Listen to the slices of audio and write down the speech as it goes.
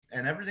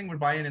and everything we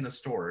buy in the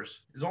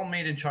stores is all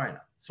made in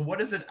China. So what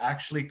does it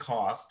actually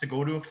cost to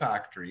go to a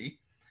factory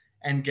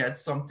and get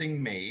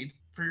something made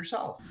for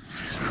yourself?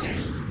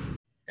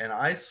 And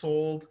I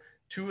sold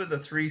 2 of the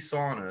 3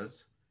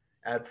 saunas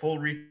at full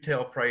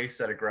retail price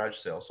at a garage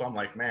sale. So I'm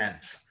like, man,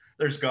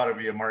 there's got to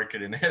be a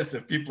market in this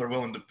if people are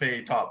willing to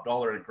pay top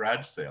dollar at a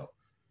garage sale.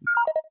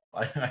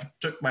 I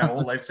took my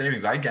whole life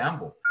savings. I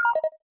gambled.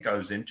 I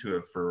was into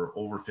it for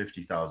over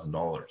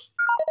 $50,000.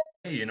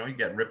 You know, you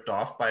get ripped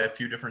off by a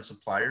few different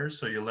suppliers,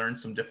 so you learn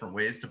some different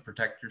ways to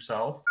protect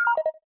yourself.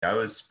 I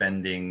was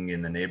spending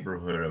in the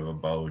neighborhood of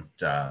about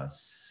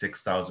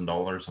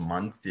 $6,000 a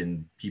month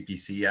in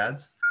PPC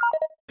ads.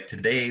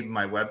 Today,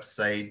 my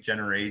website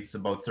generates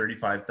about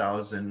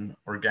 35,000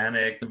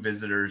 organic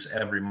visitors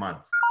every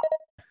month.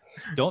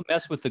 Don't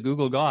mess with the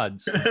Google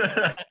gods.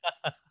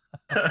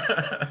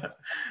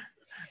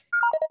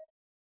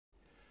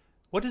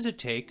 What does it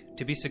take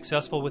to be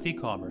successful with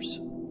e-commerce?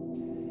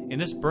 In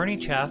this Bernie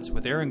Chats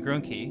with Aaron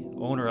Grunke,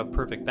 owner of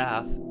Perfect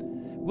Bath,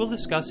 we'll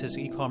discuss his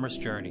e-commerce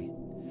journey,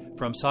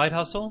 from side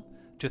hustle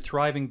to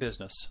thriving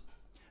business,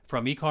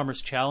 from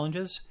e-commerce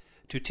challenges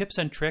to tips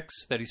and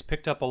tricks that he's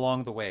picked up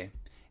along the way,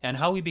 and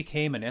how he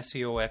became an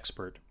SEO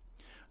expert.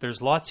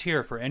 There's lots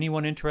here for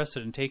anyone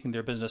interested in taking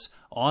their business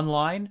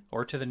online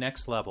or to the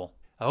next level.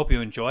 I hope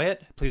you enjoy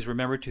it. Please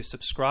remember to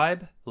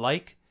subscribe,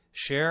 like,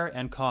 share,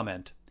 and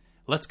comment.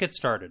 Let's get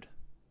started.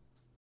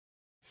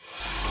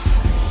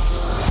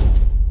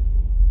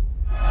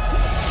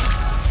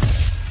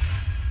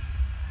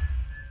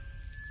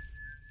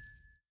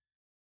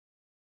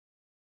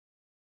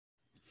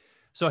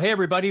 So hey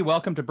everybody,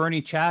 welcome to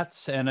Bernie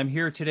Chats, and I'm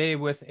here today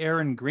with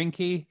Aaron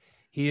Grunke.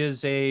 He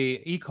is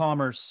a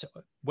e-commerce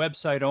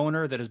website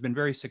owner that has been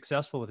very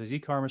successful with his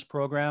e-commerce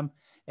program,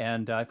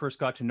 and I first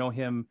got to know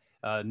him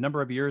a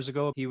number of years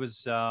ago. He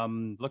was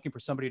looking for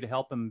somebody to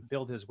help him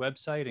build his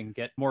website and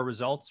get more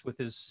results with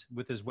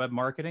his web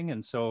marketing,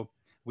 and so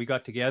we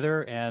got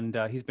together, and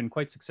he's been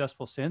quite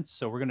successful since.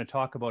 So we're going to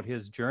talk about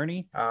his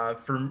journey.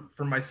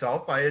 For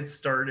myself, I had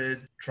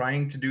started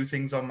trying to do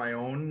things on my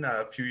own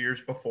a few years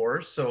before.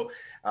 So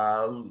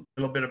a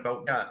little bit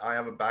about that. I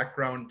have a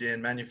background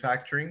in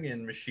manufacturing,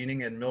 in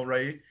machining and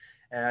millwright.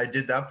 And I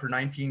did that for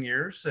 19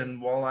 years. And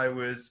while I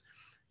was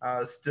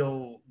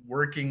still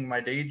working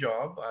my day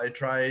job, I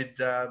tried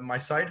my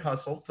side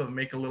hustle to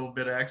make a little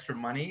bit of extra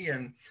money.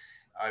 And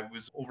I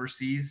was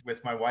overseas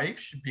with my wife,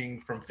 she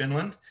being from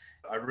Finland.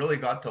 I really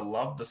got to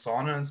love the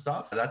sauna and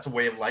stuff. That's a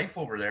way of life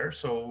over there.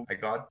 So I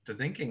got to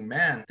thinking,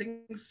 man,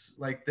 things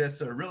like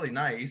this are really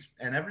nice.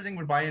 And everything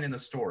we're buying in the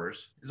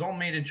stores is all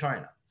made in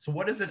China. So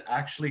what does it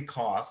actually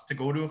cost to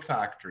go to a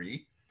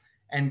factory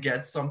and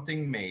get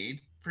something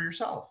made for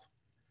yourself?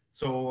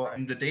 So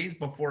in the days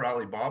before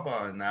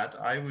Alibaba and that,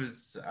 I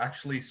was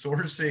actually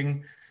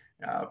sourcing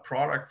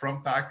product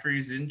from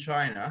factories in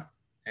China.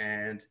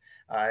 And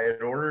I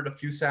had ordered a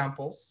few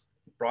samples,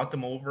 brought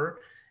them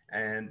over,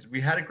 and we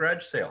had a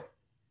garage sale.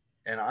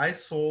 And I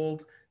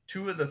sold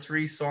 2 of the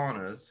 3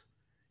 saunas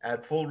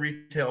at full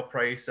retail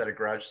price at a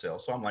garage sale.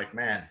 So I'm like,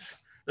 man,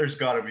 there's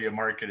got to be a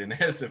market in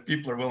this if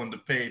people are willing to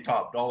pay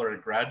top dollar at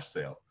a garage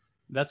sale.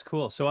 That's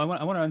cool. So I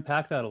want to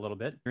unpack that a little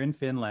bit. You're in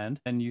Finland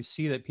and you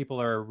see that people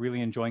are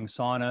really enjoying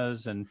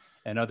saunas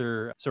and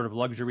other sort of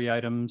luxury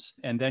items.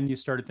 And then you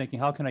started thinking,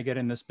 how can I get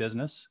in this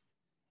business?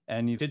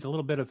 And you did a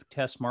little bit of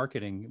test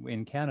marketing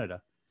in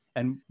Canada.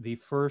 And the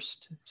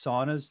first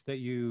saunas that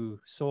you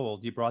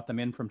sold, you brought them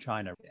in from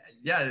China.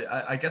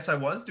 Yeah, I guess I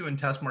was doing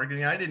test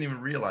marketing. I didn't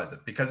even realize it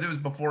because it was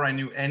before I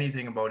knew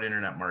anything about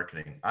internet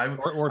marketing.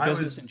 Or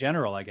business in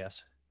general, I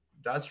guess.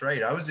 That's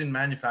right. I was in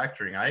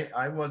manufacturing.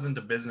 I wasn't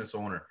a business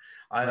owner.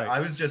 I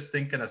was just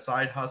thinking a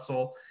side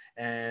hustle.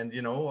 And,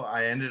 you know,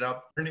 I ended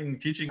up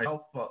teaching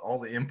myself all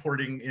the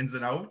importing ins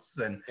and outs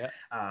and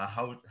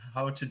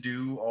how to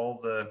do all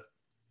the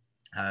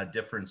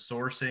different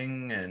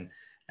sourcing and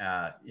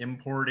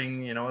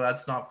importing. You know,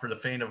 that's not for the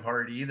faint of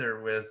heart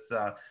either, with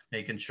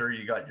making sure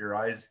you got your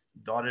I's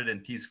dotted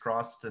and T's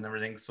crossed and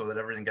everything so that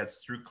everything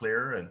gets through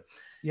clear. And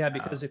yeah,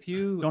 because if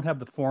you don't have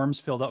the forms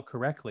filled out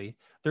correctly,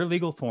 they're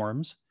legal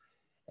forms.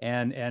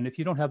 And if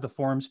you don't have the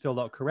forms filled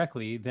out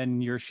correctly,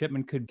 then your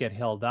shipment could get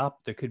held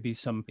up. There could be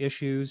some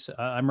issues.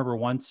 I remember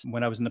once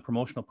when I was in the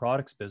promotional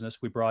products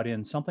business, we brought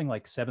in something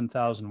like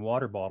 7,000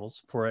 water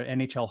bottles for an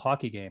NHL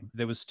hockey game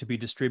that was to be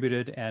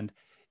distributed, and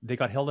they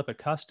got held up at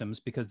customs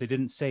because they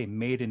didn't say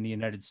made in the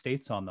United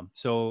States on them.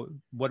 So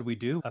what did we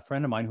do? A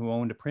friend of mine who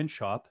owned a print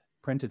shop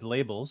printed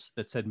labels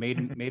that said made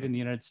in the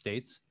United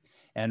States.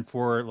 And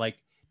for like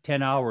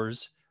 10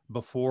 hours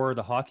before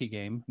the hockey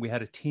game, we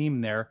had a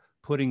team there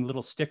putting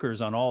little stickers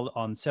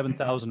on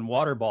 7,000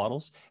 water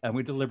bottles, and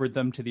we delivered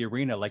them to the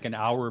arena like an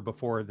hour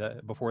before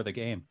the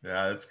game.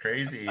 Yeah, that's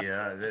crazy.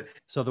 Yeah.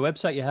 So the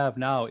website you have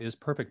now is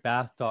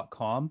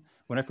perfectbath.com.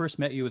 When I first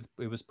met you,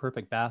 it was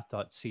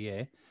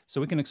perfectbath.ca. So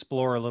we can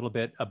explore a little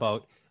bit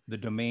about the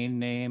domain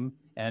name,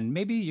 and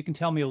maybe you can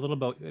tell me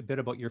a bit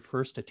about your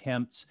first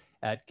attempts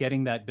at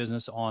getting that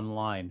business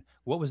online.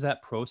 What was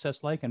that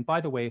process like? And by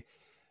the way,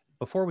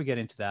 before we get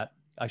into that,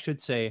 I should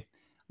say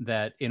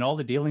that in all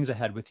the dealings I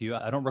had with you,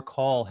 I don't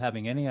recall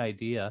having any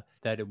idea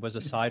that it was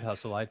a side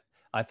hustle.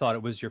 I thought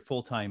it was your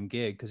full-time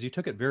gig because you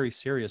took it very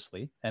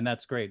seriously, and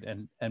that's great.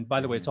 And by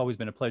the way, it's Mhm. always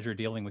been a pleasure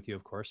dealing with you,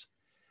 of course.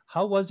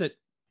 How was it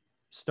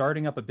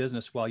starting up a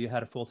business while you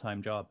had a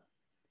full-time job?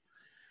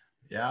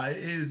 Yeah,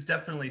 it was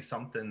definitely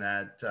something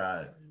that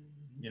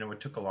it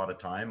took a lot of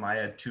time. I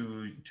had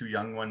two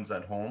young ones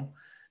at home,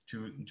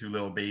 two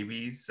little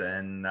babies,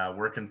 and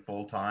working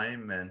full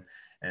time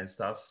and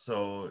stuff.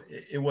 So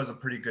it was a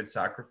pretty good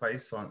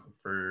sacrifice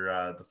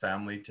for the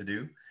family to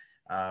do.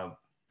 Uh,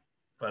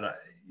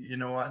 but you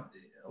know what?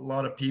 A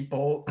lot of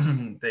people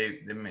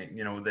they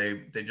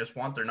just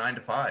want their 9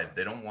 to 5.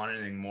 They don't want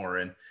anything more.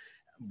 And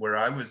where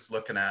I was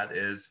looking at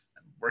is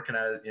working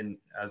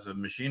as a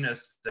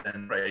machinist,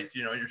 and right,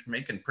 you're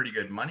making pretty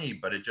good money,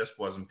 but it just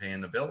wasn't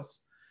paying the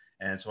bills.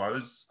 And so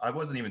I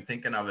wasn't even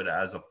thinking of it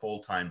as a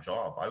full-time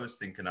job. I was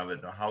thinking of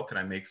it, how can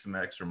I make some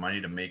extra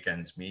money to make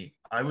ends meet?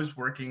 I was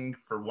working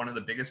for one of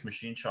the biggest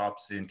machine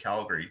shops in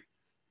Calgary,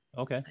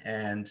 Okay.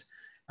 and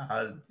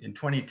in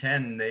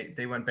 2010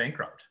 they went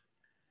bankrupt.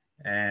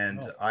 And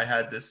Oh, I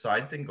had this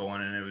side thing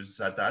going, and it was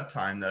at that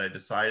time that I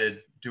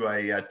decided, do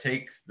I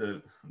take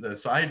the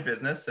side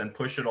business and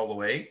push it all the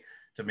way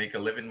to make a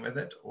living with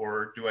it,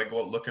 or do I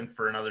go out looking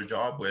for another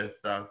job with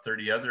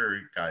 30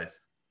 other guys?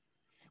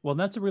 well,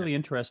 that's really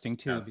interesting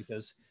too, Yes.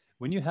 because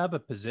when you have a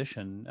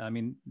position, I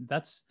mean,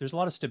 there's a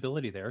lot of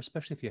stability there,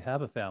 especially if you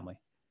have a family.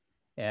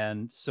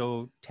 And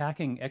so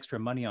tacking extra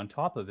money on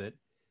top of it,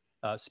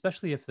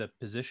 especially if the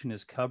position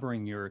is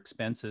covering your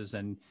expenses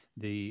and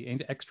the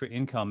extra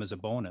income is a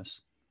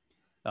bonus,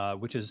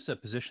 which is a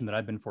position that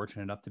I've been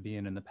fortunate enough to be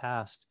in the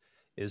past,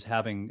 is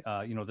having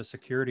the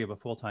security of a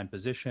full time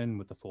position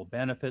with the full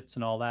benefits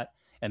and all that,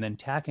 and then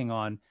tacking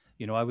on.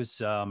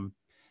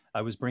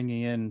 I was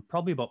bringing in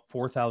probably about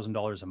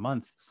 $4,000 a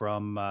month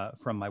from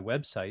my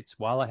websites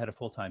while I had a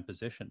full time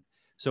position.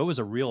 So it was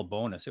a real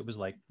bonus. It was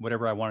like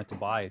whatever I wanted to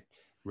buy,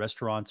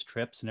 restaurants,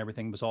 trips, and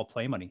everything was all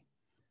play money.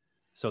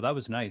 So that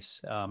was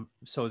nice.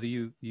 So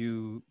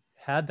you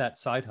had that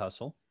side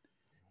hustle,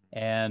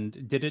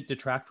 and did it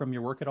detract from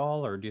your work at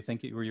all, or do you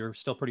think you're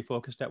still pretty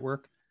focused at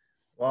work?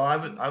 Well,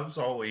 I was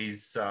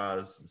always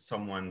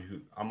someone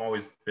who I'm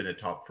always been a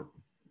top for,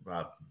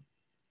 uh,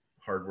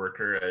 hard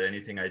worker at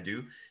anything I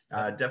do.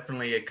 Yeah.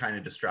 Definitely, it kind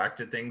of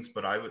distracted things,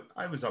 but I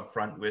was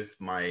upfront with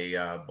my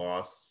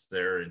boss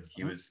there, and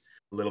he Mhm. was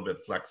a little bit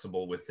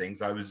flexible with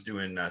things. I was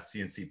doing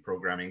CNC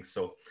programming,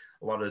 so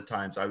a lot of the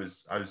times I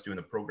was doing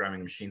the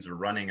programming, machines were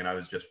running, and I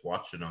was just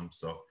watching them.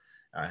 So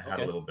I had a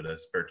Okay. little bit of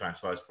spare time,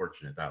 so I was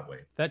fortunate that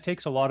way. That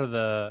takes a lot of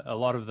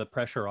the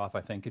pressure off,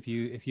 I think, if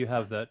you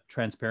have that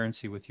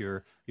transparency with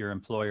your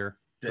employer.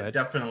 Go ahead.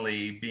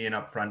 Definitely being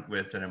upfront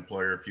with an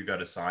employer if you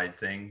got a side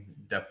thing,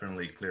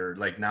 definitely clear.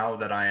 Like now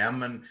that I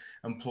am an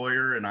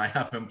employer and I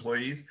have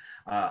employees,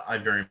 I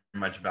very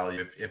much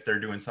value if they're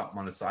doing something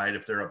on the side,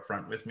 if they're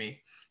upfront with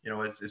me,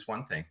 it's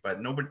one thing. But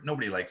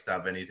nobody likes to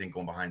have anything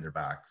going behind their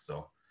back.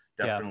 So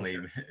Yeah, for definitely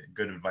sure.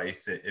 good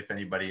advice. If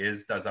anybody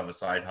does have a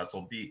side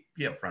hustle, be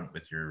upfront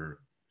with your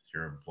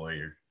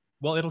employer.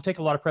 Well, it'll take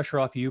a lot of pressure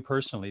off you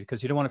personally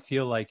because you don't want to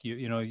feel like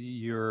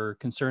you're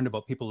concerned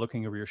about people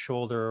looking over your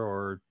shoulder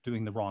or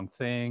doing the wrong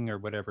thing or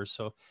whatever.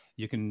 So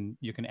you can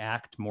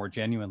act more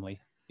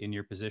genuinely in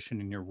your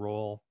position, in your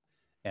role,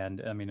 and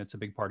I mean it's a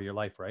big part of your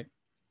life, right?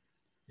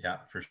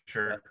 Yeah, for Yeah.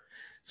 sure.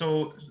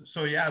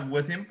 So yeah,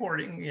 with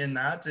importing in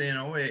that,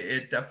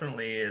 it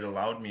definitely it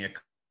allowed me a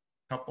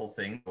couple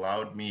things.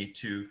 Allowed me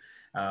to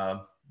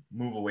uh,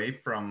 move away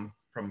from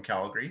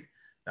Calgary,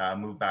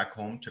 move back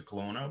home to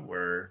Kelowna,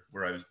 where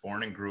I was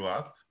born and grew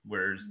up.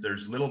 Where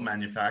there's little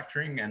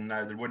manufacturing, and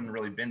there wouldn't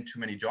really been too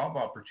many job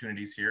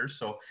opportunities here.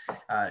 So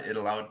it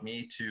allowed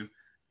me to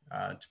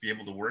be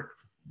able to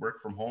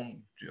work from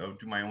home, do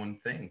my own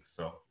thing.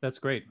 So. That's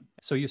great.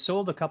 So you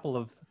sold a couple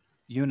of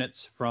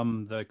units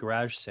from the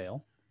garage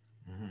sale,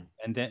 Mhm.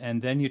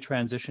 and then you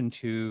transitioned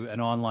to an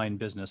online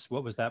business.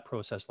 What was that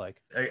process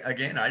like?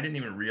 Again, I didn't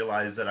even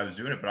realize that I was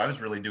doing it, but I was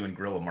really doing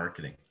guerrilla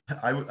marketing.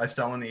 I was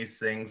selling these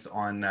things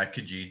on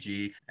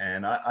Kijiji,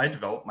 and I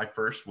developed my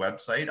first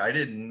website. I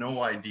had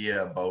no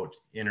idea about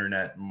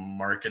internet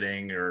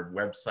marketing or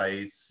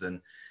websites,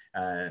 and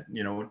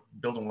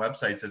building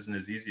websites isn't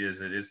as easy as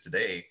it is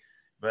today.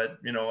 But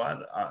you know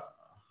what?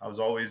 I was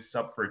always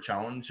up for a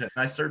challenge, and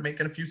I started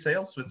making a few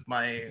sales with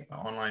my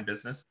online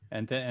business.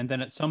 And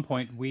then at some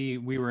point we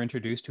were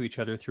introduced to each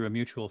other through a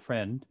mutual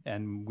friend,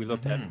 and we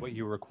looked at Hmm. what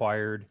you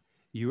required.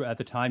 You at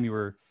the time you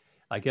were,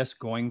 I guess,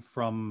 going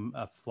from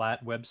a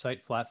flat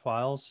website, flat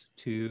files,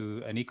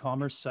 to an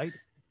e-commerce site.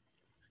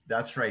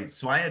 That's right.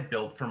 So I had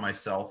built for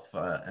myself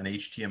an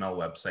HTML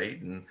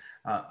website, and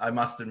I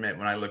must admit,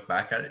 when I look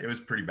back at it, it was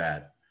pretty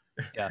bad.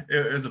 Yeah.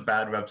 It was a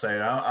bad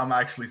website. I'm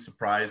actually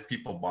surprised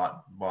people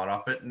bought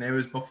off it, and it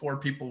was before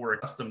people were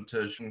accustomed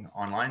to shopping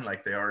online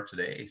like they are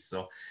today.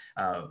 So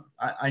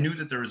I knew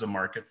that there was a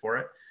market for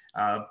it.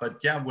 But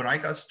yeah, when I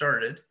got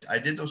started, I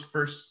did those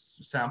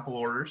first sample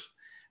orders.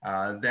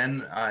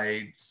 Then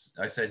I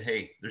said,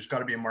 hey, there's got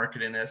to be a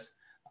market in this.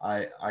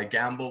 I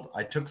gambled.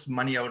 I took some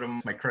money out of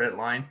my credit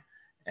line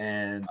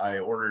and I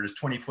ordered a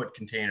 20-foot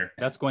container.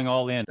 That's going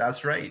all in.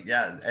 That's right.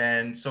 Yeah.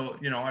 And so,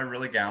 I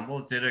really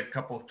gambled, did a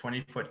couple of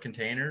 20-foot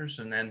containers.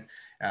 And then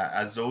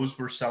as those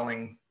were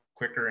selling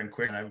quicker and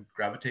quicker, I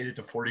gravitated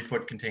to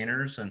 40-foot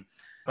containers.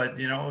 But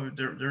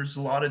there's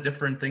a lot of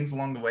different things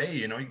along the way.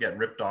 You get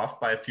ripped off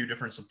by a few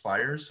different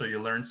suppliers. So you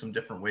learn some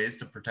different ways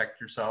to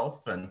protect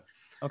yourself and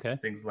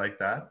things like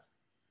that.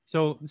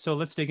 So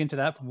let's dig into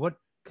that. What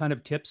kind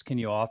of tips can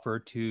you offer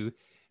to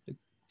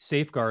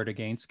safeguard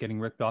against getting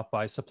ripped off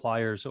by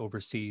suppliers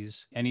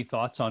overseas? Any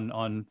thoughts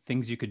on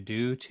things you could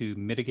do to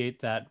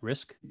mitigate that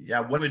risk? Yeah,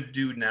 what I would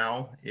do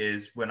now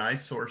is when I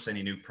source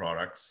any new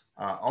products,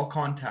 I'll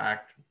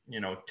contact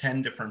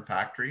 10 different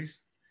factories,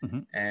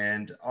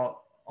 and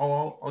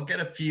I'll get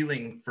a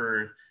feeling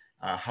for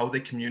how they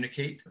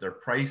communicate, their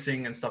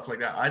pricing and stuff like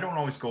that. I don't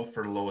always go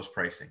for the lowest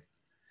pricing.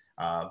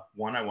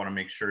 One, I want to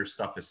make sure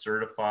stuff is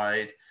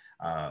certified.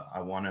 I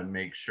want to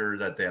make sure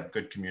that they have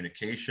good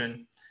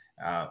communication,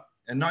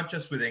 and not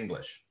just with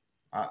English.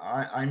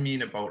 I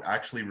mean about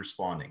actually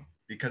responding.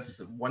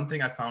 Because one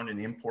thing I found in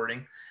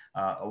importing,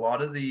 a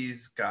lot of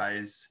these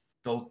guys,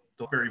 they'll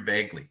very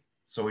vaguely.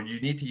 So you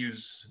need to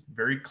use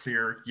very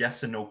clear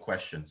yes and no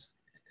questions.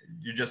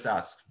 You just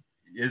ask,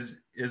 is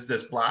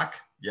this black?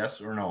 Yes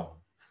or no?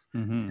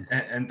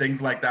 And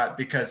things like that,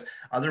 because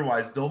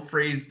otherwise they'll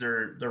phrase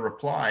their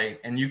reply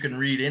and you can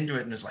read into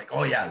it and it's like,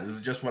 oh yeah, this is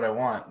just what I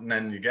want. And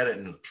then you get it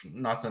and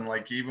nothing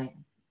like you even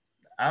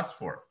asked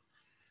for.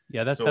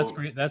 Yeah, that's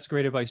great. That's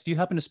great advice. Do you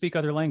happen to speak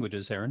other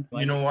languages, Aaron?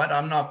 You know what?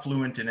 I'm not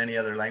fluent in any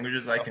other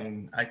languages. I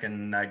can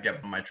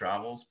get my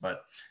travels,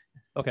 but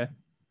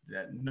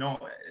no,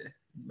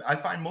 I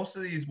find most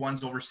of these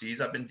ones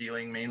overseas, I've been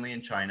dealing mainly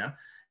in China.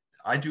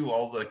 I do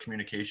all the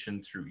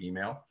communication through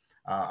email.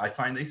 I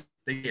find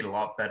they get a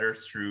lot better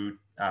through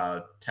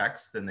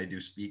text than they do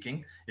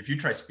speaking. If you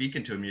try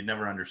speaking to them, you'd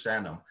never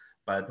understand them.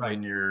 But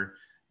when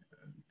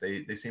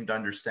they seem to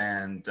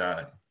understand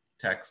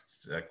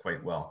text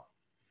quite well.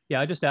 Yeah,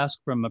 I just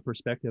asked from a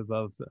perspective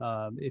of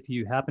if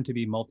you happen to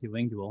be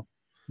multilingual,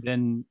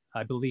 then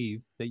I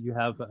believe that you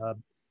have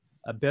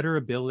a better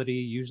ability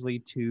usually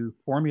to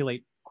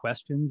formulate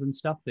questions and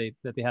stuff that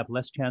they have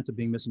less chance of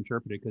being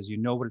misinterpreted because you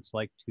know what it's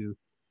like to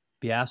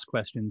be asked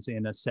questions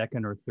in a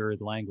second or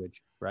third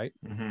language, right?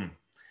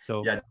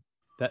 So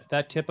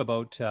that tip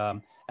about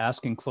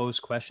asking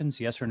closed questions,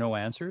 yes or no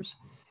answers,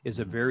 is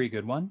a very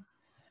good one.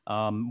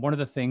 One of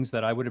the things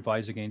that I would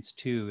advise against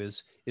too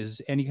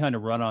is any kind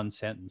of run-on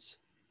sentence.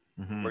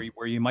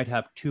 Where you might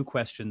have two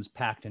questions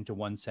packed into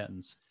one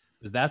sentence,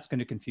 because that's going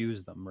to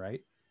confuse them, right?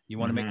 You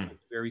want to make sure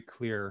it's very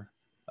clear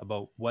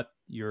about what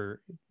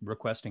you're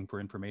requesting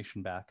for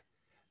information back.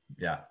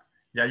 Yeah.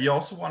 You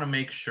also want to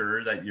make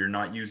sure that you're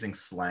not using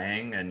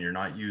slang and you're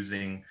not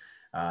using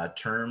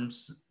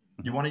terms.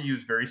 You want to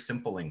use very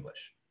simple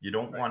English. You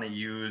don't want to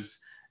use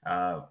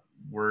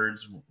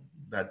words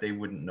that they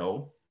wouldn't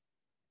know.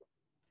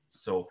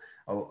 So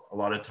a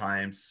lot of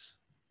times,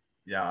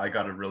 I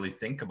got to really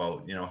think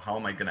about, how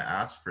am I going to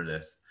ask for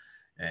this?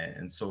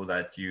 And so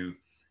that you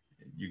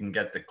can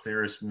get the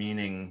clearest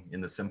meaning in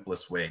the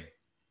simplest way.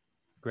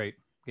 Great.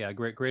 Yeah,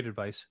 great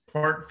advice.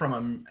 Apart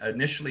from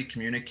initially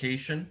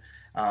communication,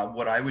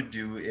 what I would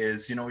do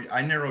is,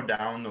 I narrow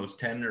down those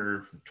 10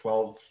 or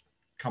 12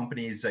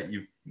 companies that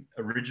you've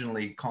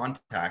originally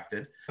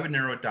contacted. I would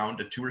narrow it down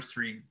to 2 or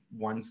 3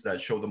 ones that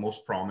show the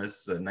most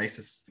promise, the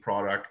nicest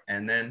product,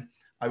 and then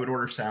I would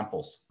order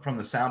samples. From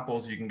the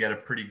samples, you can get a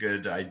pretty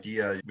good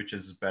idea which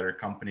is a better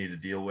company to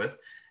deal with.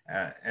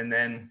 And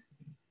then,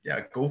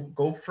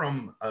 go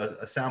from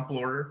a sample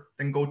order,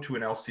 then go to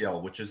an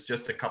LCL, which is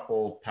just a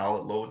couple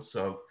pallet loads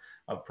of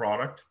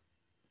product.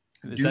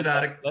 Is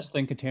that less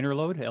than container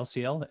load,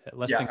 LCL?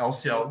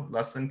 LCL,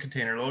 less than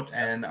container load.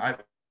 And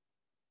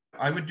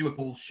I would do a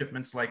couple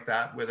shipments like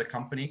that with a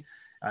company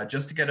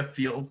just to get a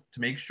feel,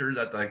 to make sure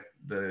that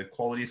the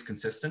quality is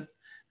consistent.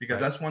 Because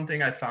that's one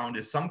thing I found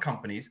is some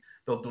companies,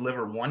 they'll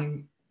deliver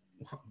one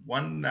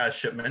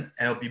shipment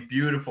and it'll be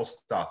beautiful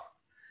stuff.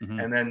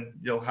 And then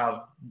you'll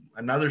have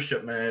another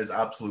shipment and it's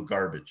absolute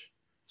garbage.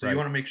 So you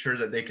want to make sure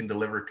that they can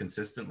deliver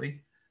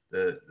consistently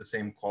the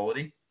same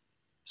quality.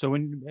 So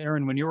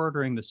Aaron, when you're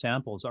ordering the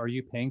samples, are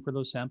you paying for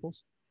those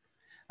samples?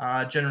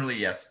 Generally,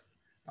 yes.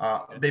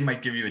 They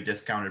might give you a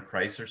discounted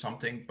price or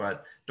something,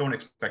 but don't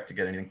expect to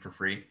get anything for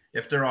free.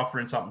 If they're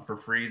offering something for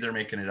free, they're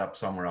making it up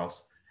somewhere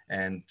else.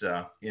 And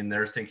in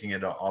their thinking,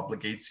 it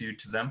obligates you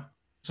to them.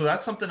 So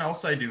that's something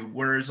else I do.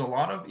 Whereas a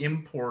lot of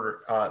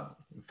import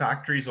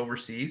factories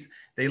overseas,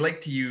 they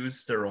like to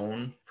use their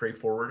own freight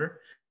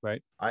forwarder.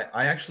 Right.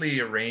 I actually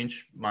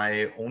arrange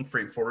my own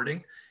freight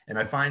forwarding, and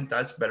I find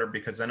that's better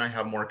because then I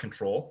have more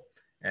control,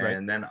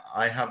 and then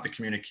I have the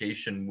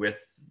communication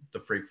with the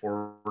freight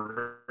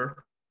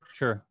forwarder.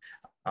 Sure.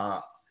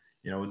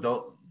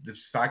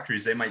 These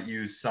factories, they might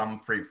use some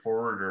freight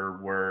forwarder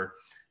where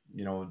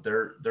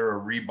they're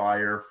a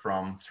rebuyer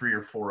from 3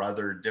 or 4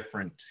 other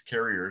different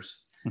carriers,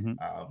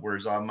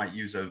 whereas I might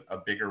use a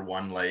bigger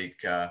one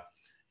like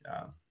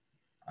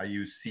I I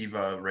use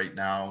Siva right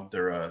now.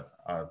 They're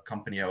a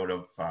company out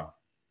of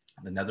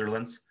the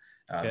Netherlands,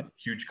 Okay.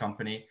 huge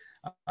company.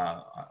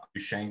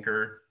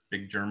 Schenker,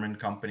 big German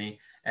company,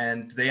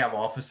 and they have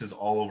offices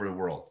all over the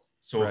world.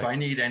 So if Right. I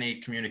need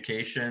any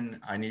communication,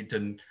 I need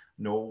to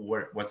know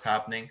what's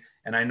happening,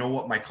 and I know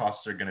what my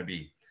costs are going to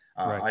be.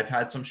 Right. I've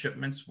had some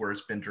shipments where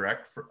it's been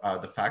direct for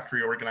the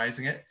factory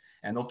organizing it,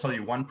 and they'll tell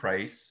you one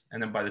price,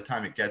 and then by the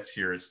time it gets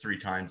here, it's 3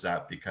 times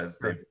that because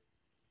Sure.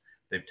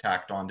 they've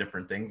tacked on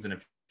different things, and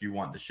if you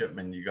want the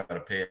shipment, you got to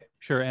pay it.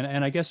 Sure.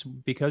 And I guess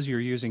because you're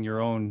using your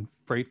own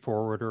freight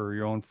forwarder or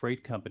your own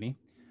freight company,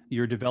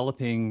 you're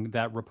developing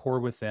that rapport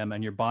with them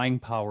and your buying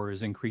power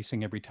is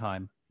increasing every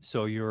time.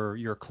 So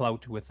your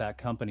clout with that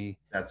company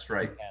That's is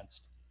right.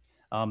 enhanced.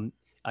 Um,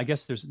 I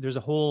guess there's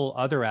a whole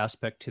other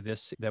aspect to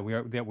this that we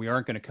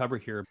aren't going to cover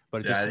here,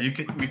 but it Yeah,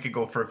 just we could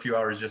go for a few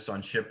hours just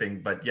on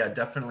shipping, but yeah,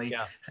 definitely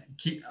yeah.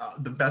 keep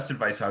the best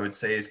advice I would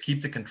say is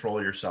keep the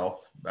control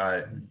yourself.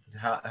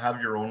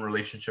 Have your own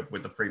relationship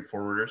with the freight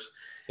forwarders.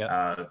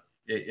 Yeah.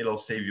 It'll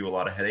save you a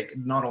lot of headache.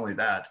 Not only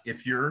that,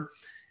 if you're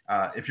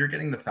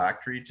getting the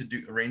factory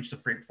to arrange the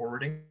freight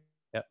forwarding,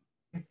 Yeah.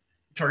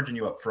 charging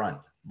you up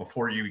front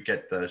before you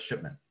get the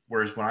shipment.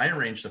 Whereas when I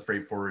arrange the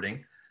freight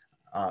forwarding,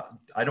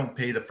 I don't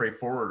pay the freight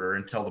forwarder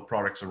until the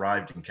product's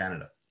arrived in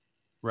Canada.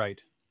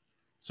 Right.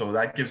 So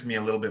that gives me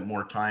a little bit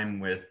more time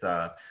with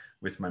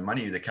my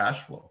money, the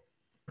cash flow.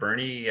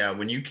 Bernie,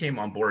 when you came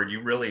on board,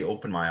 you really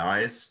opened my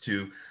eyes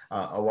to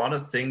a lot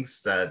of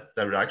things that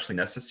are actually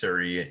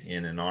necessary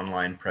in an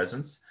online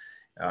presence.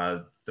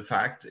 The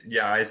fact,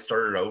 yeah, I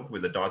started out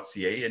with a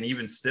 .ca, and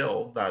even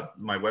still, that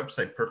my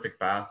website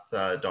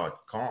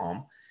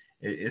perfectbath.com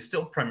is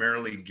still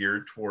primarily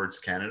geared towards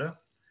Canada,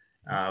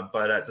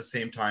 but at the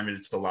same time,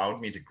 it's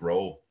allowed me to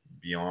grow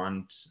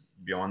beyond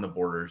the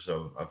borders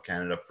of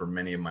Canada for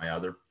many of my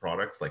other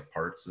products like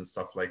parts and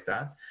stuff like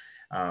that.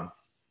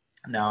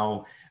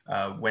 Now,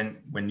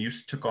 when you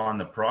took on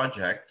the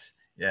project,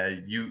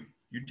 you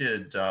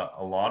did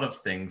a lot of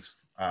things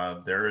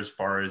there as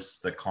far as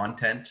the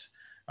content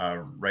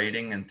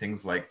writing and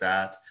things like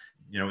that.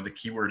 You know, the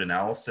keyword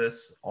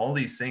analysis, all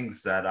these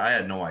things that I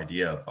had no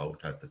idea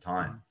about at the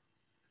time.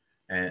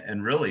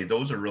 And really,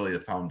 those are really the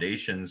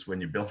foundations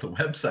when you build a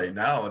website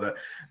now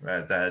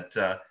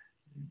that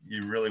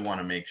you really want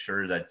to make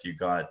sure that you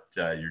got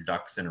your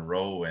ducks in a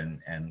row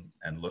and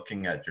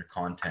looking at your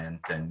content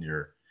and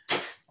your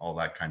all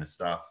that kind of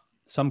stuff.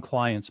 Some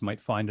clients might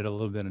find it a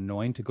little bit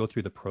annoying to go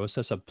through the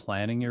process of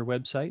planning your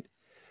website,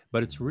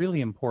 but it's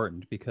really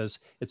important because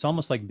it's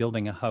almost like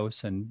building a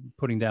house and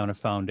putting down a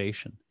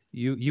foundation.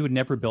 You would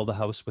never build a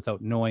house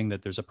without knowing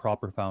that there's a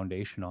proper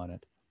foundation on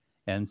it.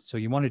 And so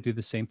you want to do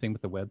the same thing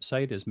with the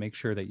website, is make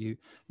sure that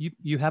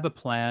you have a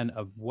plan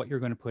of what you're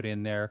going to put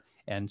in there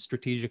and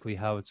strategically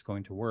how it's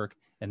going to work,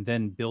 and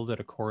then build it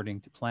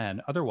according to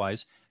plan.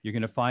 Otherwise, you're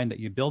going to find that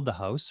you build the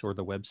house, or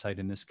the website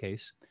in this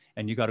case,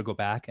 and you got to go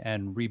back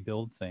and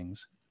rebuild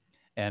things.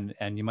 And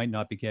you might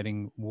not be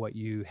getting what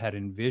you had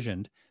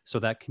envisioned. So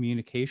that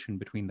communication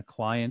between the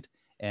client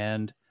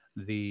and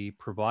the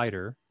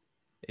provider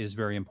is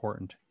very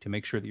important, to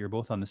make sure that you're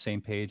both on the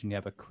same page and you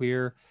have a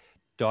clear,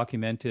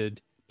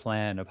 documented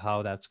plan of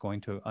how that's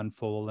going to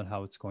unfold and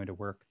how it's going to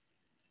work.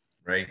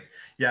 Right.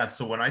 Yeah.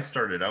 So when I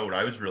started out,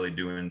 I was really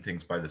doing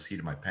things by the seat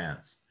of my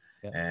pants.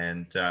 Yeah.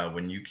 And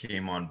when you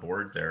came on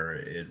board there,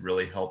 it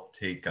really helped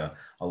take a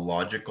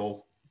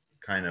logical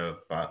kind of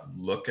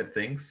look at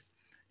things.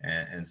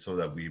 And so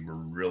that we were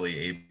really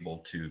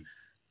able to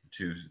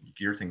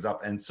gear things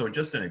up. And so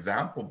just an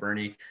example,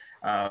 Bernie,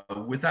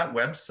 with that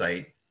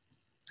website,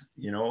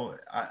 you know,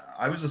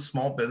 I was a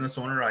small business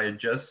owner. I had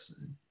just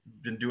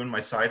been doing my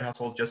side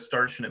hustle, just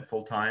starting it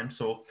full time.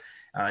 So,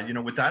 you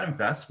know, with that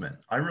investment,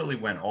 I really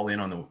went all in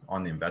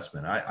on the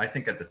investment. I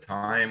think at the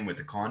time, with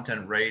the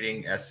content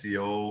writing,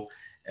 SEO,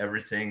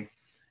 everything,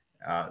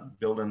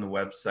 building the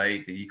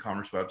website, the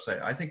e-commerce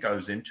website, I think I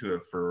was into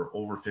it for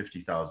over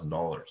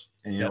 $50,000.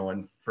 And you Yep. know,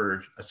 and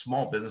for a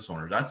small business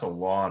owner, that's a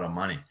lot of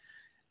money.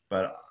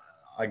 But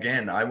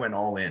again, I went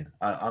all in.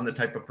 I'm the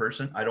type of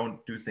person, I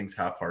don't do things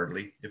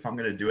half-heartedly. If I'm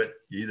going to do it,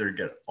 you either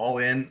get all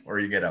in or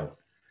you get out.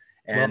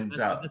 Well, And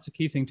that's a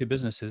key thing to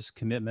business, is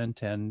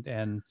commitment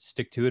and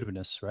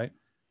stick-to-itiveness, right?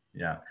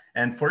 yeah.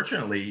 And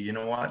fortunately, you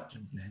know what?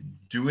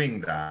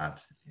 Doing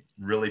that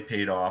really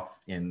paid off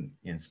in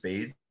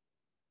spades,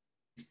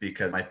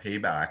 because my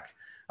payback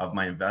of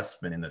my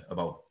investment in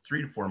about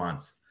 3 to 4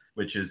 months,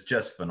 which is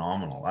just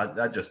phenomenal.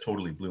 That just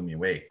totally blew me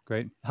away.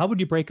 Great. How would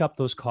you break up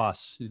those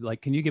costs?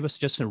 Like, can you give us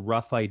just a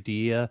rough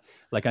idea?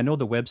 Like, I know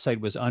the website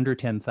was under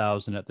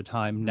 10,000 at the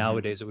time. Mm-hmm.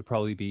 Nowadays, it would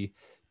probably be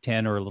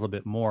 10 or a little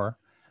bit more.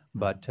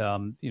 But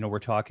you know, we're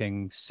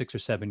talking 6 or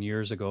 7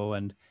 years ago,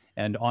 and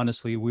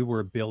honestly, we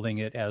were building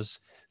it as,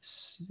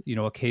 you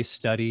know, a case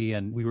study,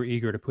 and we were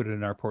eager to put it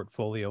in our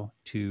portfolio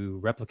to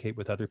replicate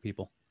with other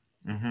people.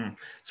 Mm-hmm.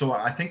 So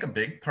I think a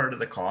big part of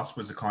the cost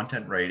was the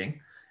content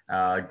writing,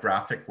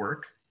 graphic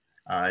work.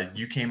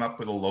 You came up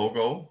with a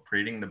logo,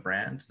 creating the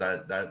brand.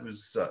 That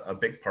was a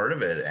big part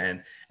of it,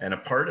 and a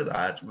part of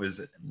that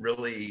was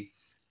really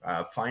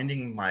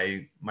finding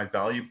my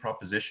value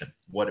proposition,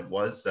 what it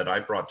was that I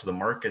brought to the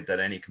market that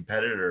any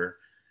competitor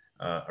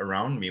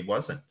around me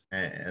wasn't.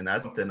 And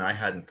that's something I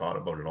hadn't thought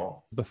about at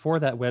all. Before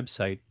that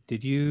website,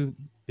 did you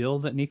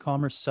build an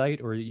e-commerce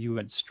site, or you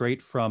went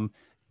straight from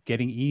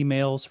getting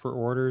emails for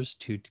orders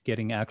to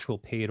getting actual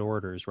paid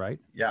orders, right?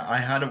 Yeah, I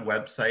had a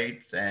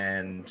website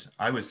and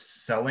I was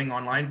selling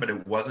online, but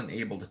it wasn't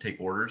able to take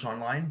orders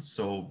online.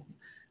 So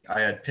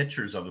I had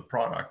pictures of the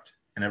product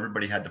and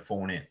everybody had to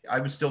phone in. I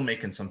was still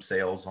making some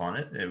sales on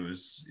it. It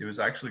was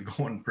actually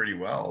going pretty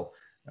well.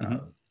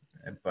 Mm-hmm.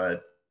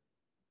 But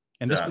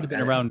And this would have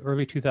been around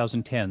early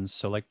 2010s,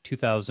 so like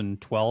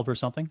 2012 or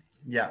something?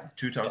 Yeah,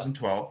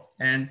 2012.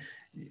 And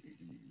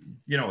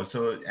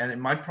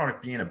and my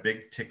product being a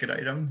big ticket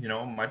item,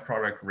 my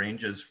product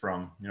ranges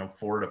from,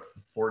 $4,000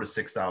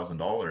 to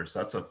 $6,000.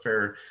 That's a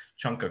fair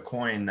chunk of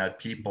coin that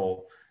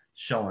people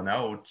shelling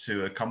out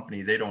to a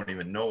company they don't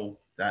even know.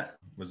 That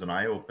was an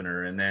eye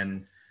opener. And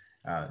then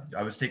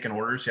I was taking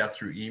orders,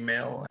 through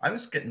email. I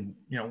was getting,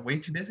 way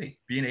too busy.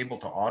 Being able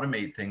to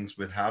automate things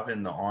with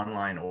having the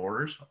online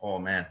orders. Oh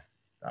man,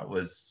 that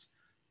was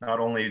not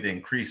only the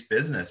increased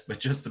business, but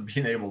just to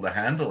being able to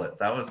handle it.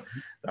 That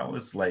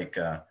was like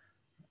a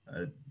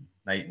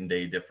night and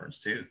day difference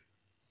too.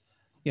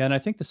 Yeah, and I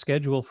think the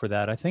schedule for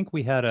that, I think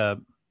we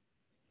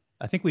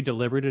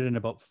delivered it in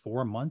about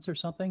 4 months or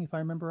something, if I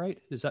remember right.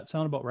 Does that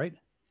sound about right?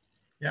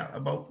 Yeah,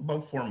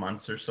 about 4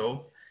 months or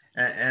so.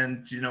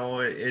 And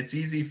it's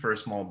easy for a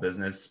small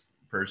business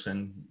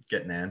person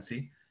getting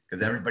antsy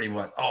because everybody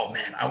wants, oh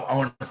man, I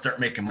want to start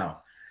making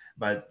now.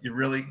 But you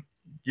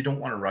don't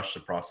want to rush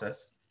the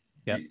process.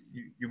 Yeah.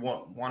 You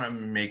want to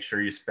make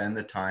sure you spend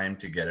the time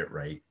to get it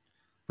right.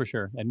 For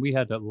sure. And we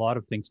had a lot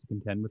of things to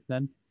contend with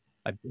then.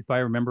 If I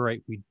remember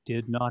right, we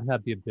did not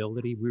have the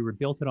ability. We were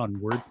built it on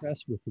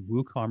WordPress with the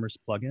WooCommerce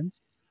plugins.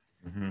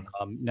 Mm-hmm.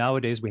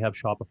 Nowadays, we have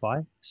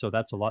Shopify. So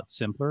that's a lot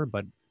simpler,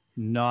 but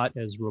not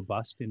as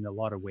robust in a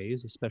lot of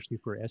ways, especially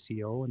for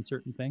SEO and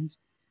certain things.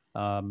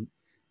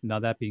 Now,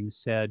 that being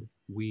said,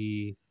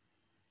 we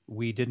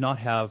did not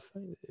have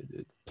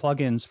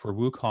plugins for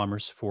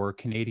WooCommerce for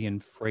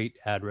Canadian freight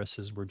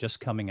addresses were just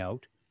coming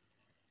out.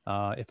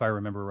 If I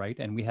remember right.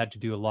 And we had to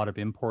do a lot of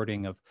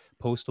importing of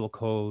postal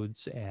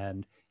codes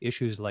and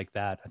issues like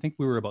that. I think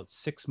we were about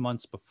 6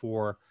 months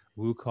before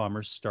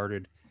WooCommerce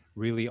started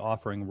really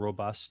offering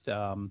robust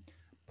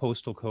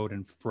postal code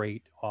and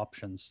freight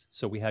options.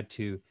 So we had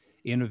to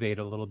innovate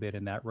a little bit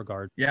in that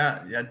regard.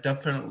 Yeah,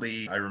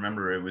 definitely. I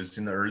remember it was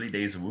in the early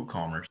days of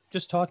WooCommerce.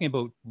 Just talking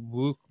about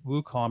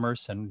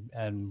WooCommerce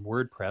and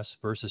WordPress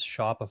versus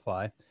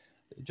Shopify,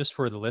 just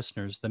for the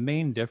listeners, the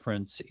main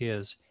difference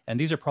is, and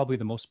these are probably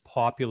the most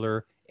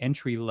popular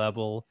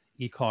entry-level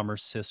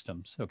e-commerce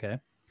systems, okay?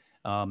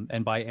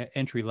 And by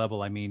entry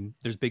level, I mean,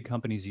 there's big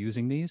companies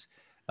using these,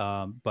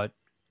 but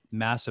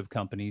massive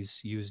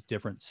companies use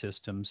different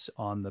systems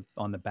on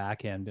the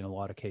back end in a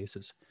lot of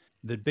cases.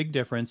 The big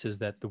difference is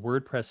that the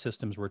WordPress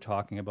systems we're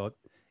talking about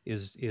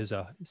is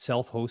a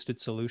self-hosted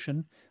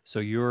solution. So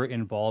you're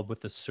involved with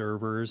the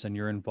servers and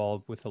you're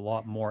involved with a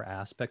lot more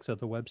aspects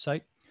of the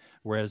website.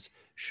 Whereas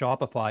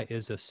Shopify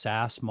is a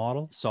SaaS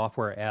model,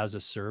 software as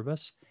a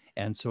service.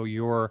 And so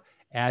you're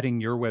adding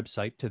your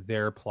website to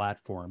their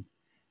platform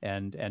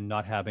and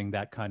not having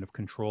that kind of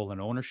control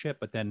and ownership.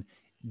 But then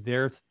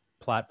their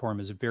platform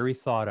is very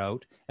thought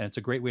out, and it's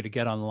a great way to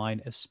get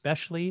online,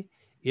 especially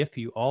if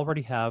you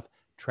already have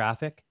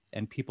traffic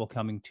and people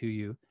coming to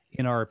you,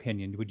 in our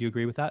opinion. Would you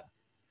agree with that?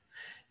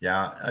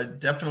 Yeah,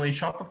 definitely.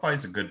 Shopify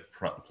is a good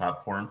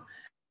platform.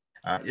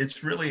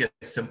 It's really a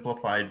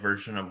simplified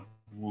version of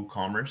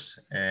WooCommerce,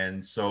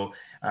 and so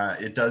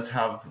it does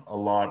have a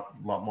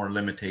lot more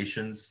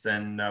limitations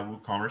than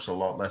WooCommerce, a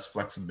lot less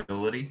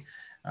flexibility.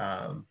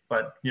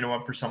 But you know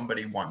what? For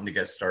somebody wanting to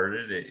get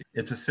started,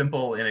 it's a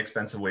simple,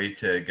 inexpensive way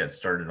to get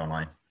started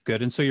online.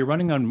 Good. And so you're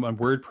running on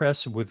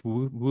WordPress with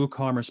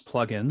WooCommerce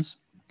plugins,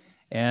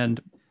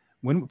 and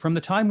from the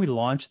time we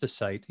launched the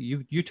site,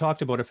 you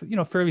talked about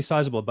a fairly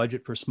sizable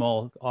budget for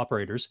small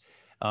operators.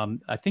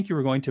 I think you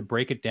were going to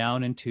break it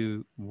down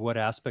into what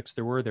aspects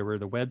there were. There were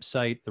the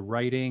website, the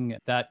writing.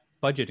 That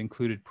budget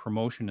included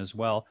promotion as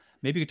well.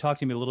 Maybe you could talk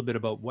to me a little bit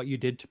about what you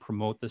did to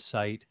promote the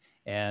site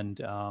and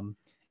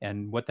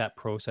what that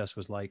process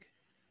was like.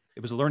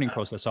 It was a learning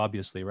process,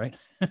 obviously, right?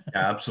 Yeah,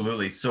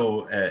 absolutely.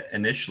 So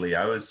initially,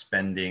 I was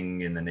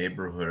spending in the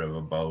neighborhood of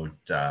about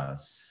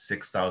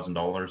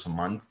 $6,000 a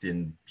month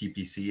in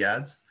PPC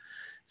ads.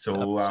 So,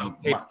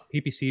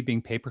 PPC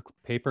being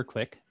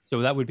pay-per-click. So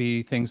that would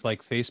be things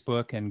like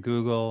Facebook and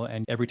Google,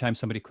 and every time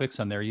somebody clicks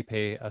on there, you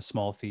pay a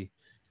small fee.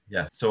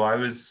 Yeah. So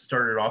I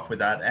started off with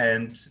that,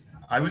 and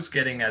I was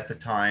getting at the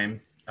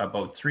time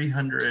about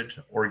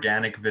 300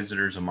 organic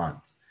visitors a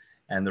month,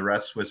 and the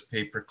rest was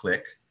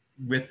pay-per-click.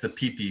 With the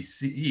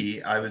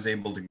PPC, I was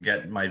able to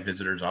get my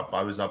visitors up.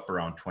 I was up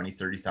around 20,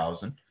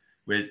 30,000,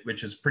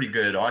 which is pretty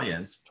good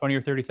audience. 20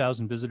 or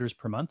 30,000 visitors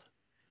per month?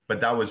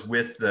 But that was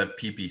with the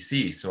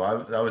PPC. So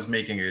I was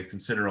making a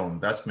considerable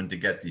investment to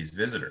get these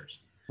visitors.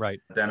 Right.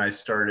 Then I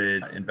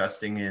started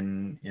investing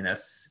in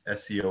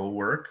SEO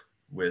work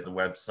with the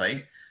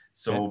website.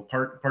 So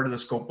Okay. part of the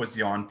scope was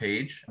the on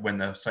page when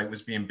the site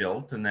was being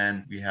built. And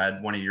then we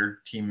had one of your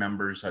team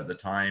members at the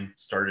time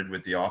started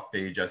with the off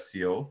page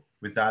SEO.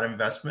 With that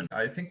investment,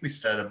 I think we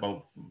started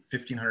about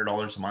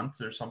 $1,500 a month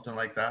or something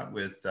like that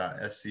with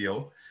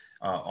SEO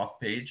off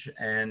page.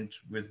 And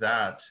with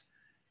that,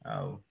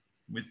 uh,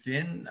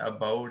 within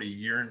about a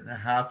year and a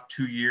half,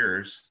 2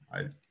 years,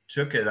 I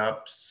took it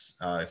up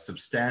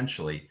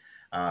substantially.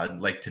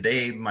 Like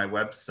today, my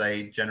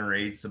website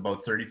generates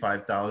about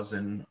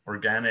 35,000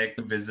 organic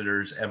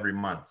visitors every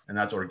month, and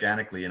that's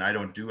organically, and I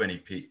don't do any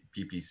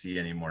PPC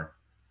anymore.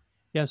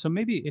 Yeah, so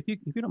maybe if you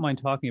don't mind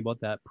talking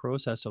about that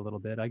process a little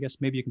bit, I guess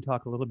maybe you can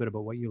talk a little bit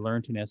about what you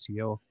learned in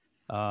SEO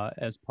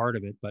as part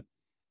of it. But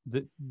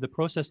the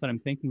process that I'm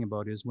thinking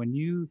about is when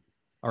you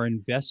are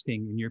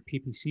investing in your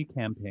PPC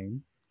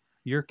campaign,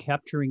 you're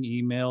capturing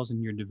emails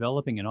and you're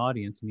developing an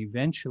audience, and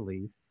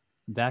eventually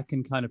that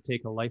can kind of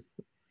take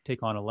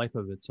on a life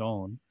of its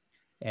own,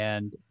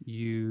 and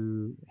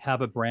you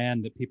have a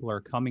brand that people are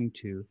coming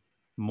to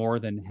more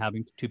than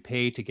having to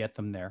pay to get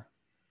them there.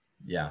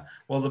 Yeah.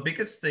 Well, the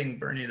biggest thing,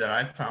 Bernie, that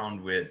I found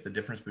with the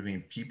difference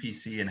between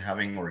PPC and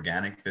having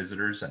organic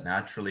visitors that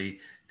naturally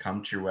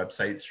come to your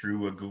website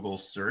through a Google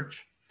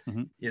search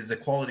Mm-hmm. is the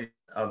quality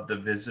of the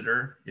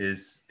visitor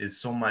is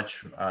so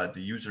much,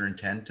 the user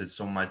intent is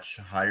so much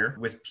higher.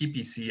 With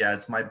PPC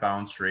ads, my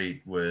bounce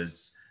rate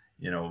was,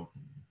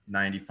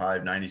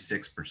 95,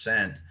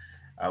 96%.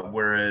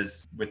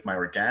 Whereas with my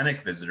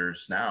organic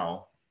visitors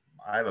now,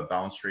 I have a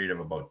bounce rate of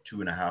about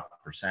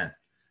 2.5%.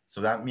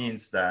 So that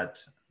means that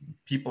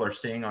people are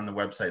staying on the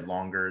website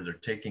longer, they're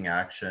taking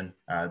action,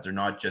 they're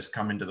not just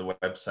coming to the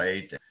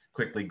website,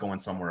 quickly going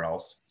somewhere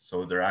else.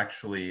 So they're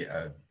actually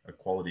a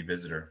quality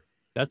visitor.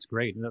 That's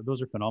great.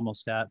 Those are phenomenal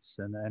stats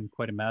and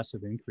quite a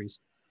massive increase.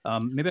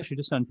 Maybe I should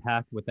just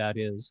unpack what that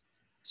is.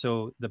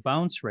 So the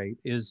bounce rate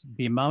is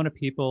the amount of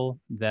people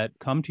that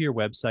come to your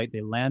website,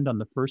 they land on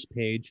the first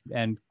page,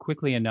 and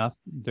quickly enough,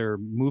 they're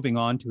moving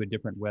on to a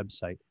different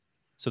website.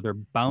 So they're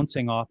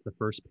bouncing off the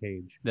first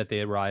page that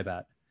they arrive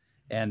at.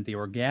 And the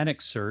organic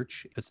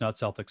search, if it's not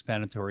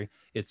self-explanatory,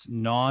 it's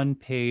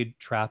non-paid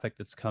traffic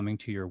that's coming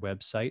to your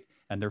website,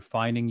 and they're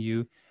finding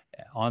you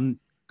on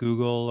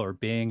Google or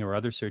Bing or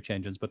other search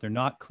engines, but they're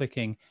not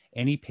clicking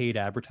any paid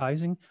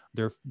advertising.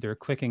 They're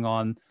clicking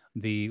on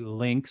the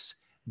links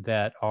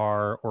that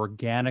are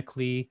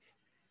organically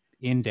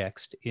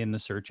indexed in the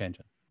search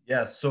engine.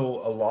 Yeah,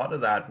 so a lot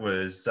of that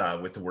was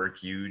with the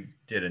work you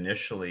did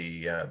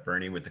initially,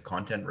 Bernie, with the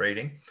content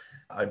writing.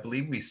 I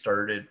believe we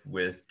started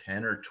with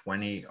 10 or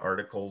 20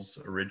 articles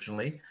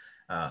originally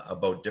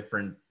about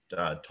different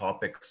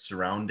topics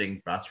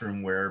surrounding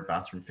bathroom wear,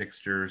 bathroom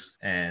fixtures,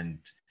 and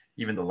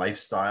even the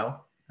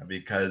lifestyle.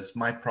 Because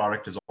my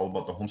product is all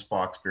about the home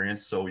spa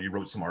experience. So you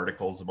wrote some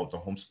articles about the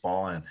home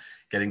spa and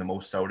getting the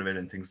most out of it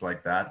and things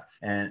like that.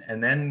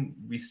 And then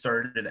we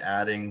started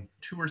adding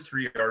 2 or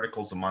 3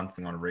 articles a month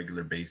on a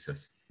regular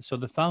basis. So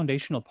the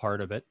foundational part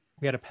of it,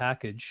 we had a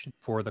package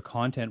for the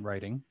content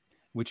writing,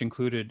 which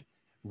included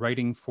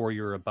writing for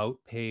your about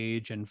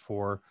page and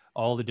for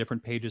all the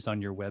different pages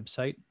on your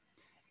website,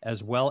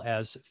 as well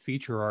as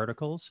feature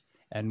articles.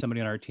 And somebody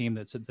on our team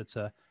that's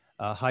a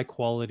high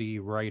quality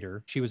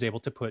writer, she was able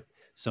to put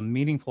some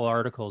meaningful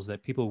articles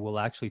that people will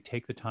actually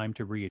take the time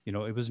to read.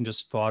 It wasn't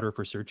just fodder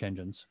for search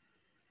engines.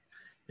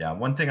 Yeah,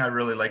 one thing I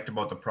really liked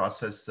about the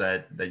process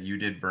that you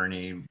did,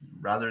 Bernie,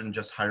 rather than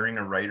just hiring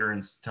a writer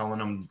and telling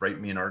them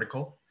write me an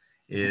article,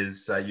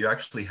 is you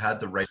actually had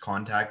the right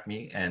contact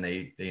me, and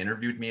they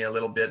interviewed me a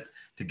little bit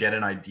to get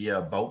an idea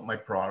about my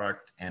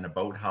product and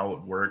about how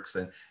it works,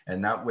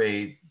 and that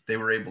way they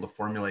were able to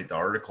formulate the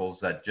articles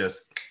that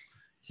just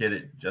hit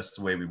it just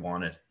the way we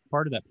wanted.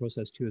 Part of that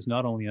process too is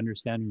not only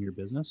understanding your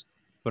business,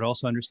 but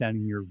also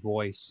understanding your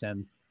voice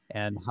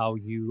and how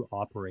you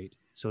operate,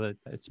 so that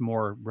it's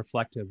more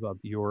reflective of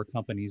your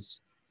company's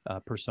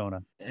persona.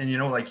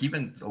 And like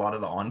even a lot of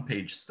the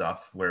on-page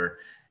stuff where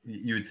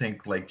you would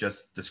think like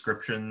just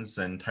descriptions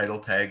and title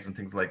tags and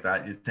things like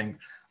that, you'd think,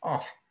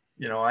 oh,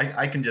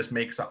 I can just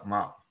make something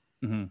up.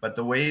 Mm-hmm. But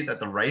the way that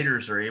the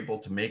writers are able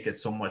to make it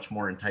so much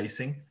more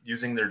enticing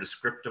using their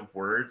descriptive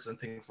words and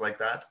things like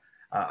that,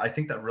 I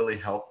think that really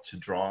helped to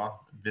draw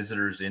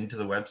visitors into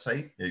the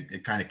website.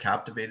 It kind of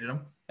captivated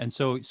them. And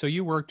so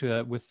you worked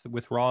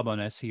with Rob on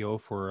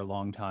SEO for a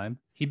long time.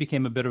 He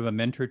became a bit of a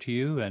mentor to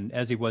you, and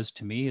as he was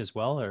to me as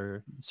well,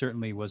 or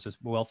certainly was a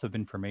wealth of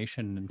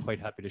information and quite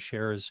happy to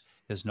share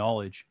his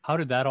knowledge. How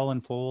did that all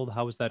unfold?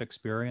 How was that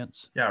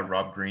experience? Yeah,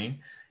 Rob Green.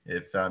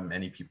 If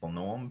any people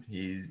know him,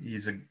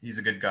 he's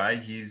a good guy.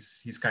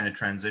 He's kind of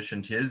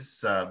transitioned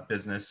his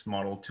business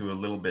model to a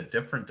little bit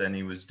different than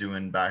he was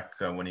doing back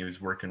when he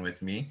was working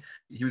with me.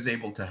 He was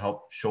able to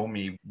help show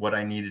me what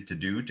I needed to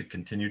do to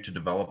continue to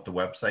develop the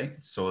website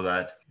so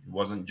that it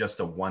wasn't just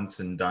a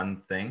once and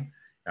done thing.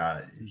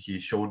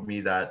 He showed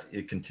me that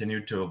it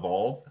continued to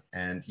evolve,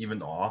 and even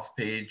the off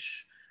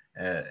page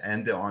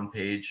and the on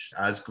page,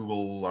 as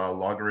Google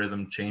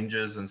logarithm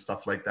changes and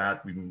stuff like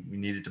that, we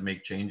needed to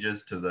make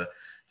changes to the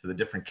to the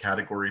different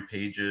category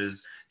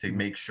pages to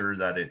make sure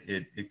that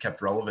it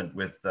kept relevant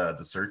with the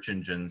search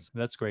engines.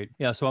 That's great.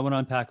 Yeah. So I want to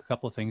unpack a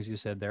couple of things you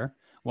said there.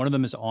 One of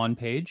them is on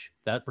page.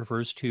 That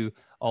refers to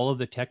all of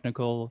the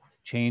technical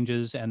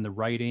changes and the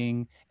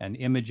writing and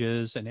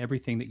images and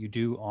everything that you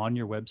do on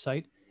your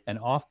website. And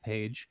off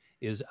page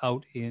is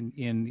out in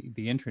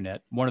the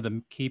internet. One of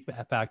the key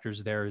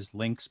factors there is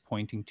links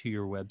pointing to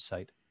your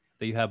website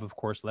that you have, of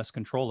course, less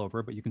control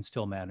over, but you can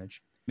still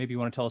manage. Maybe you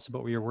want to tell us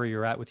about where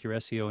you're at with your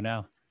SEO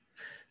now.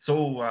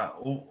 So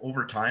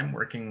over time,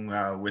 working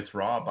with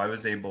Rob, I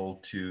was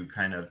able to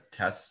kind of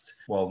test,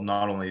 well,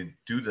 not only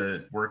do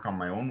the work on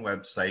my own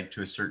website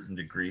to a certain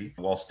degree,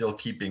 while still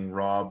keeping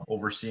Rob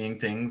overseeing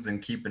things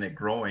and keeping it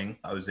growing.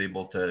 I was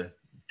able to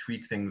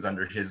tweak things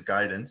under his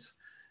guidance.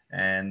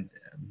 And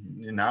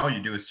now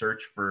you do a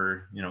search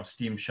for,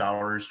 steam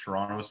showers,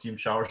 Toronto, steam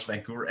showers,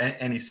 Vancouver,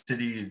 any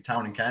city,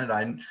 town in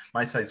Canada.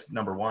 My site's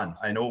number one.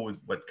 I know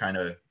what kind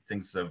of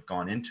things have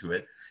gone into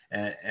it.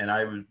 And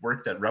I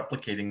worked at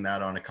replicating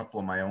that on a couple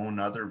of my own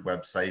other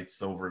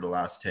websites over the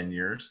last 10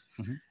 years.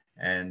 Mm-hmm.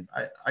 And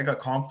I got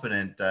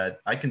confident that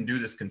I can do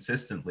this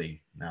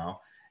consistently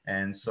now.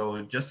 And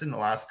so just in the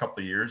last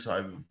couple of years,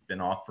 I've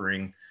been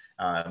offering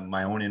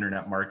my own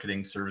internet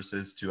marketing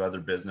services to other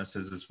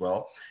businesses as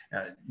well.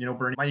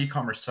 Bernie, my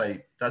e-commerce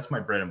site, that's my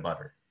bread and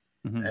butter.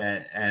 Mm-hmm.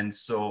 And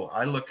so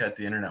I look at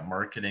the internet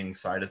marketing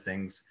side of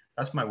things.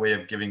 That's my way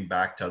of giving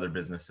back to other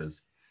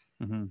businesses.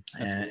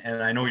 Mm-hmm.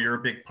 And I know you're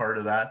a big part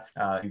of that,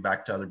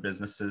 back to other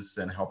businesses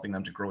and helping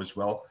them to grow as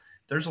well.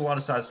 There's a lot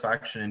of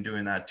satisfaction in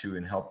doing that too,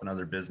 and helping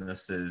other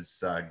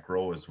businesses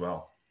grow as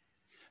well.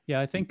 Yeah,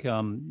 I think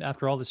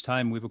after all this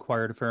time, we've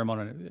acquired a fair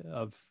amount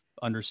of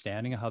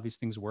understanding of how these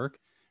things work.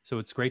 So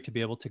it's great to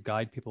be able to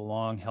guide people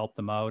along, help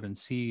them out, and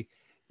see.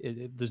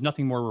 There's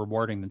nothing more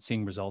rewarding than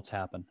seeing results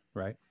happen,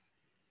 right?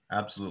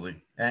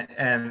 Absolutely.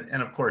 And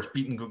of course,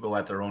 beating Google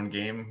at their own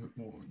game.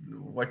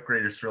 What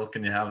greater thrill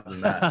can you have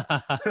than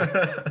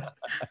that?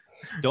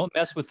 Don't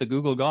mess with the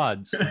Google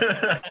gods.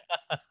 If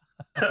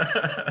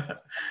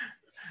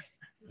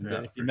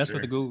you mess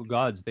with the Google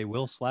gods, they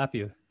will slap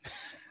you.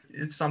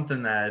 It's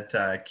something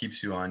that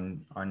keeps you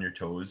on your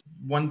toes.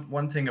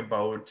 One thing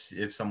about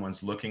if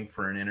someone's looking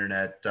for an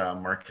internet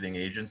marketing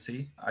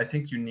agency, I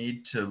think you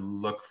need to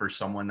look for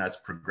someone that's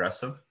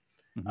progressive.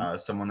 Mm-hmm.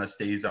 Someone that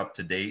stays up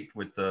to date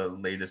with the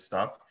latest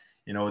stuff.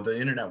 The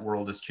internet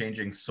world is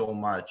changing so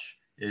much.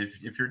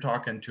 If you're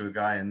talking to a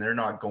guy and they're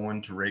not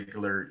going to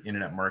regular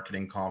internet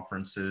marketing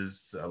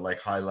conferences like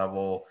High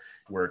Level,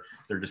 where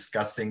they're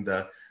discussing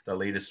the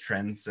latest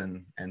trends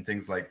and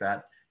things like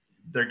that,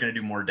 they're going to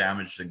do more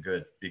damage than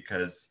good,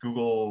 because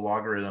Google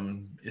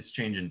algorithm is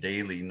changing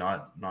daily,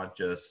 not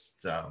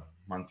just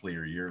monthly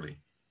or yearly.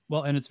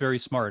 Well, and it's very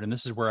smart. And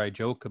this is where I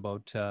joke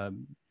about,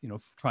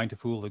 trying to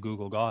fool the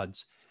Google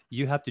gods.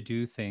 You have to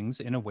do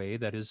things in a way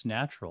that is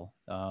natural.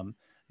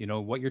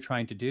 What you're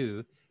trying to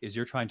do is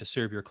you're trying to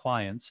serve your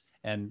clients.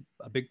 And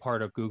a big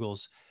part of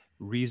Google's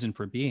reason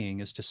for being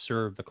is to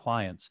serve the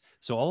clients.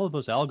 So all of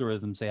those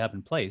algorithms they have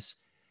in place,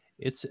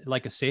 it's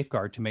like a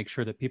safeguard to make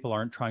sure that people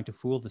aren't trying to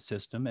fool the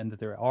system and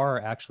that they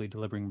are actually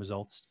delivering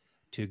results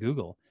to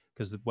Google.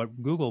 Because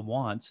what Google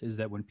wants is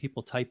that when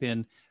people type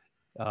in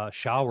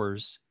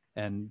showers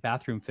and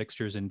bathroom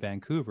fixtures in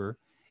Vancouver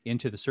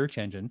into the search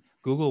engine,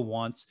 Google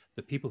wants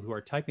the people who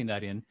are typing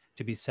that in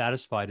to be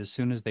satisfied as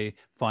soon as they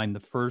find the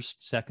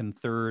first, second,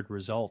 third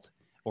result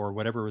or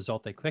whatever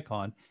result they click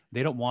on.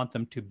 They don't want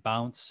them to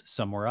bounce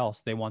somewhere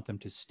else. They want them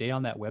to stay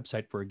on that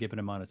website for a given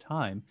amount of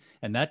time.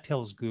 And that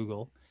tells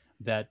Google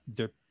that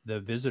the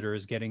visitor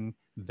is getting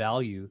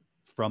value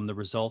from the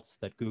results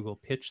that Google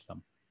pitched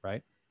them,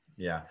 right?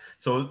 Yeah.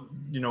 So,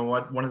 you know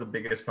what? One of the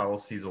biggest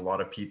fallacies, a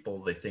lot of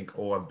people, they think,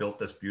 oh, I've built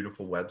this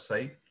beautiful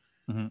website.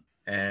 Mm-hmm.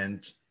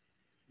 And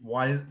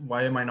why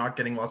am I not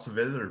getting lots of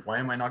visitors? Why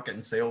am I not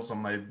getting sales on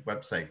my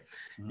website?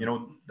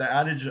 Mm-hmm. The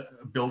adage,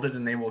 build it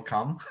and they will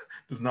come,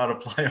 does not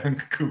apply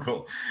on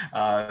Google.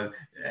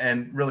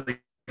 And really,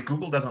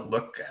 Google doesn't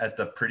look at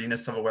the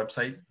prettiness of a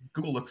website.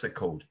 Google looks at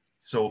code.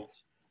 So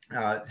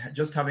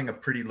just having a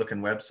pretty looking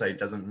website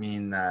doesn't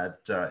mean that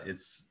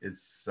it's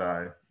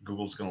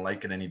Google's going to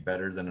like it any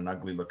better than an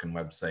ugly looking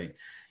website.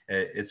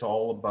 It's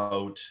all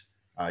about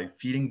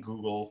feeding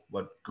Google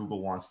what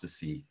Google wants to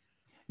see.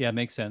 Yeah, it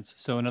makes sense.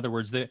 So in other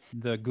words,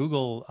 the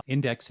Google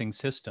indexing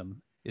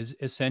system is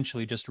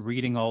essentially just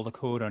reading all the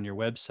code on your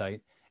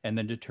website and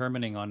then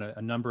determining on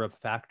a number of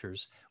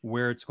factors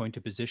where it's going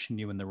to position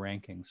you in the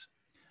rankings.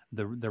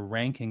 The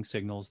ranking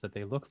signals that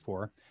they look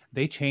for,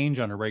 they change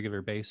on a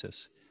regular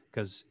basis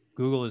because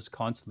Google is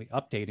constantly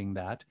updating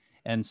that.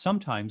 And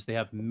sometimes they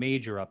have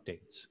major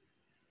updates.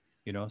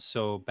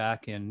 So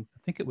back in, I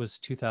think it was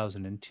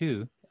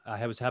 2002,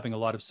 I was having a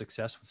lot of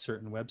success with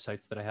certain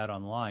websites that I had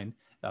online.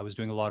 I was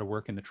doing a lot of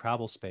work in the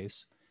travel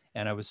space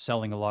and I was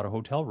selling a lot of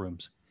hotel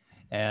rooms.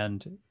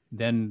 And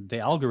then the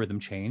algorithm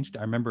changed.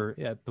 I remember,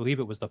 I believe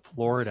it was the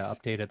Florida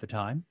update at the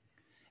time.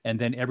 And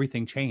then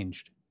everything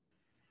changed.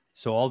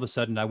 So all of a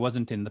sudden I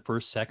wasn't in the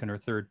first, second, or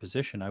third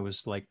position. I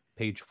was like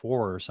page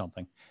 4 or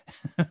something.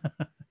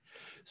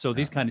 So Yeah.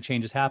 these kind of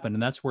changes happen.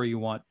 And that's where you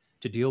want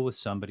to deal with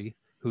somebody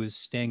who is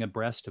staying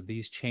abreast of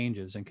these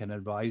changes and can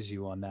advise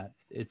you on that.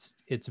 It's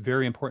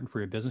very important for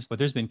your business. But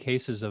there's been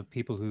cases of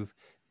people who've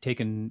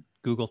taken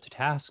Google to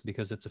task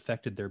because it's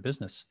affected their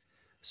business.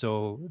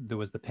 So there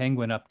was the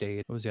Penguin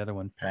update. What was the other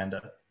one?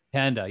 Panda.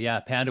 Panda. Yeah,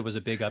 Panda was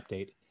a big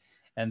update.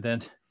 And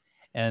then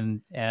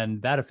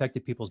and that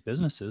affected people's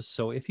businesses.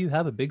 So if you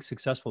have a big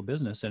successful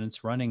business and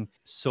it's running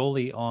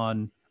solely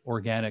on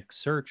organic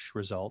search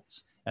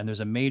results and there's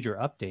a major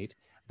update,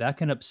 that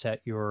can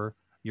upset your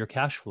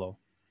cash flow.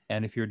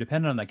 And if you're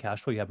dependent on that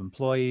cash flow, you have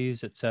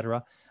employees, et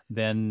cetera,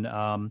 then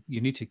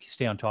you need to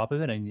stay on top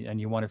of it,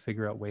 and you want to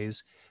figure out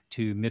ways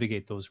to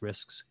mitigate those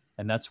risks.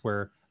 And that's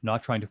where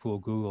not trying to fool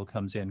Google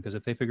comes in, because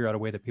if they figure out a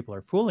way that people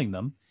are fooling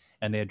them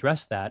and they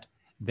address that,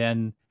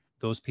 then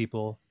those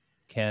people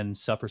can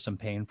suffer some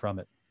pain from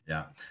it.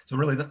 Yeah. So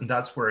really,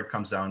 that's where it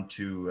comes down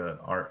to.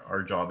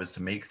 Our job is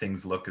to make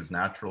things look as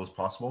natural as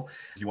possible.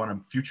 You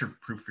want to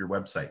future-proof your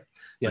website.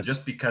 So Yes.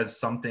 just because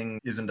something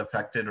isn't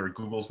affected or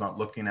Google's not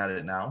looking at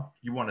it now,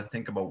 you want to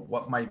think about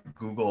what might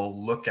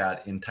Google look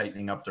at in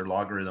tightening up their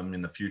logarithm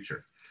in the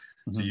future.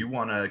 So Mhm. you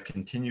want to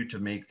continue to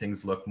make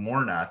things look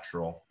more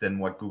natural than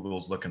what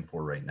Google's looking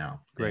for right now.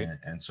 Great.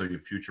 And so you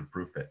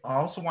future-proof it. I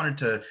also wanted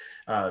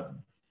to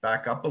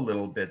back up a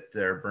little bit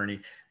there, Bernie.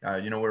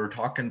 We were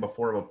talking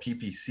before about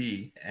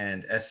PPC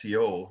and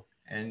SEO.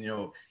 And,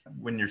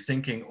 when you're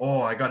thinking,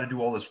 oh, I got to do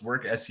all this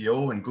work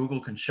SEO and Google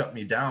can shut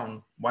me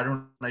down, why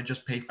don't I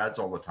just pay for ads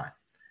all the time?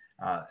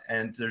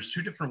 And there's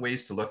two different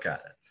ways to look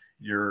at it.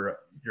 You're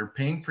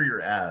paying for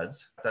your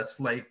ads. That's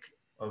like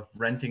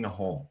renting a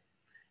home.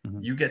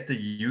 Mhm. You get the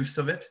use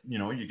of it,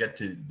 you get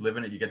to live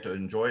in it, you get to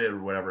enjoy it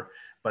or whatever.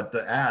 But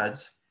the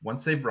ads,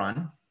 once they've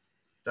run,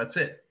 that's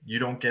it. You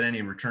don't get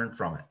any return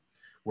from it.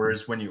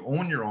 Whereas when you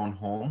own your own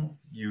home,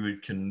 you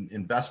can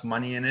invest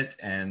money in it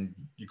and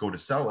you go to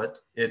sell it,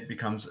 it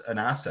becomes an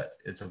asset.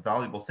 It's a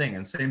valuable thing.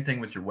 And same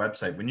thing with your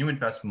website. When you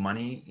invest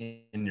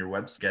money in your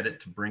website, get it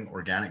to bring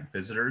organic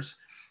visitors,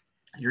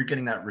 you're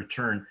getting that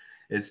return.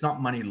 It's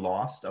not money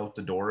lost out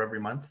the door every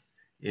month.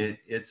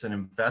 It's an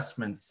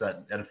investment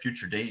that at a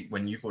future date,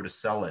 when you go to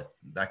sell it,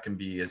 that can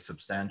be a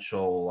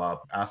substantial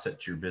asset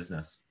to your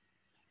business.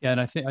 Yeah, and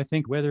I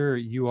think whether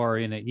you are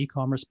in an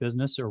e-commerce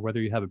business or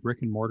whether you have a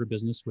brick and mortar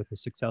business with a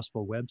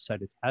successful website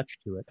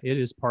attached to it, it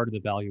is part of the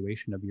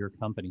valuation of your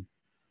company,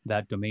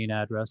 that domain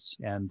address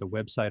and the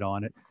website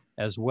on it,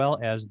 as well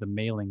as the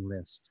mailing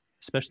list,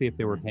 especially if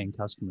they were paying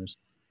customers.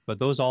 But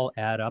those all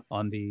add up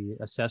on the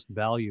assessed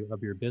value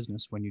of your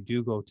business when you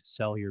do go to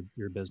sell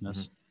your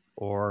business,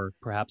 or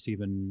perhaps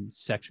even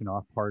section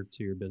off parts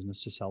of your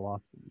business to sell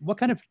off. What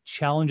kind of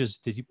challenges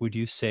would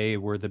you say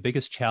were the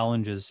biggest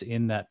challenges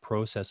in that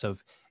process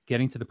of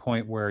getting to the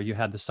point where you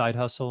had the side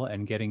hustle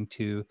and getting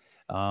to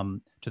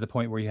the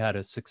point where you had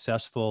a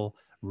successful,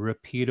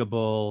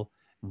 repeatable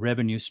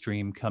revenue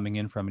stream coming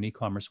in from an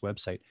e-commerce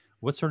website?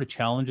 What sort of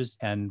challenges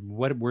and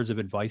what words of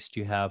advice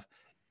do you have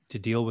to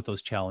deal with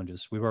those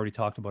challenges? We've already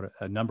talked about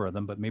a number of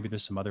them, but maybe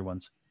there's some other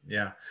ones.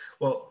 Yeah.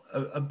 Well,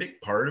 a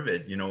big part of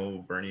it,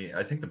 Bernie,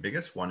 I think the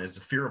biggest one is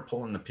the fear of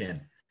pulling the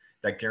pin,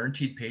 that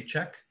guaranteed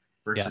paycheck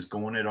versus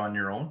going it on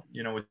your own.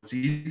 It's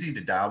easy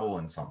to dabble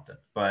in something,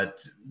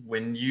 but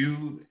when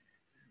you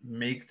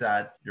make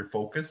that your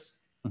focus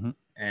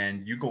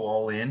and you go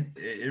all in,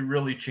 it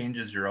really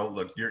changes your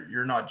outlook.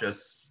 You're not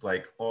just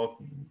like, oh,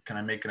 can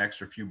I make an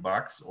extra few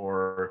bucks,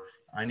 or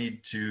I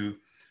need to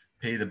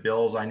pay the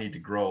bills, I need to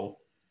grow.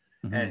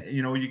 And,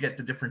 you get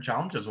the different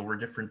challenges over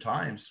different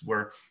times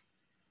where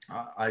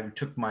I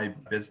took my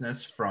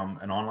business from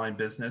an online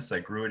business. I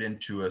grew it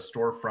into a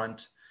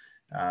storefront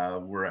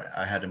where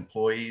I had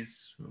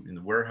employees in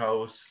the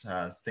warehouse,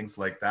 things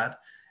like that.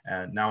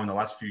 And now in the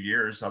last few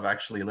years, I've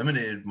actually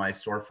eliminated my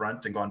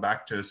storefront and gone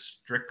back to a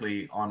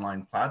strictly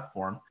online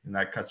platform, and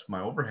that cuts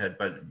my overhead.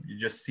 But you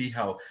just see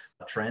how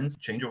trends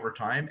change over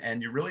time,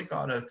 and you really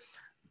got to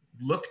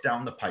look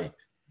down the pipe.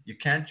 You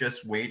can't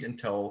just wait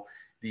until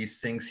these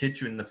things hit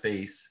you in the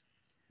face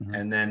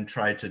and then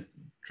try to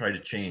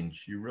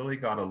change. You really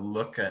got to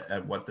look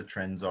at what the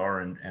trends are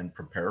and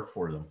prepare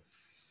for them.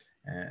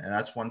 And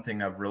that's one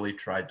thing I've really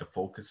tried to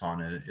focus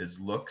on, is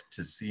look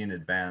to see in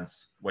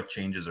advance what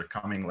changes are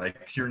coming.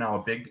 Like here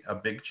now, a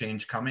big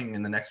change coming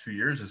in the next few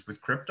years is with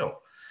crypto.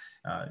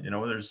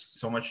 There's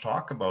so much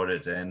talk about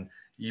it, and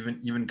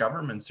even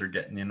governments are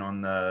getting in on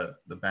the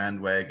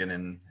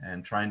bandwagon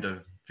and trying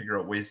to figure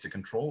out ways to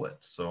control it.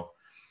 So,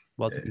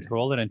 well, to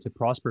control it and to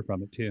prosper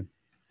from it too.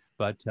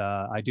 But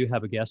I do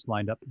have a guest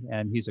lined up,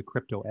 and he's a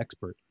crypto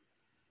expert.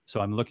 So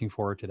I'm looking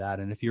forward to that.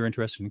 And if you're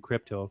interested in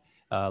crypto,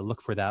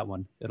 look for that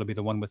one. It'll be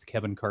the one with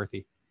Kevin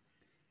Carthy.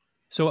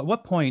 So at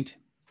what point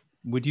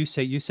Would you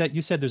say, you said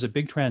there's a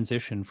big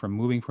transition from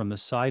moving from the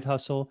side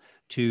hustle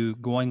to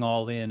going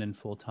all in and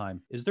full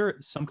time. Is there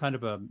some kind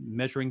of a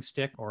measuring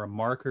stick or a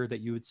marker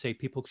that you would say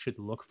people should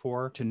look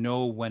for to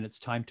know when it's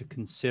time to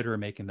consider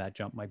making that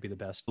jump might be the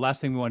best? The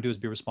last thing we want to do is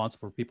be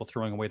responsible for people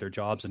throwing away their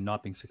jobs and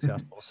not being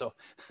successful. So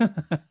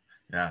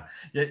Yeah.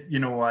 Yeah. You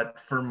know what?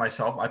 For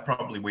myself, I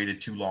probably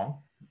waited too long.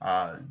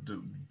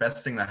 The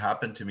best thing that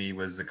happened to me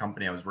was the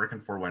company I was working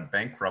for went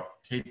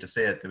bankrupt. Hate to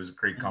say it, it was a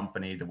great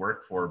company to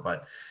work for,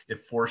 but it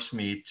forced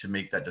me to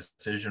make that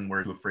decision.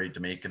 We're too afraid to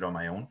make it on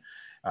my own.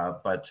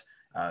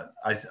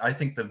 I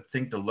think the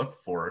thing to look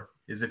for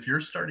is if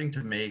you're starting to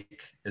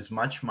make as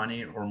much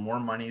money or more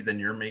money than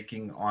you're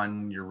making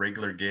on your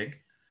regular gig,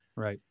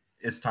 right.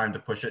 it's time to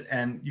push it.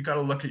 And you got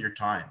to look at your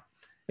time.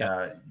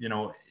 Yeah. You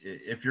know,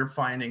 if you're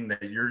finding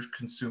that you're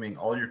consuming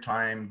all your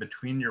time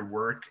between your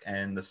work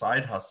and the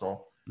side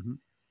hustle, Mm-hmm.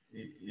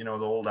 you know,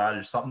 the old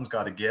adage, something's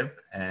got to give.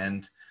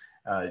 And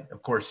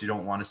of course, you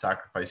don't want to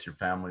sacrifice your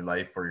family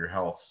life or your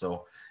health.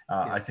 So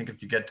I think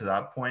if you get to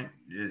that point,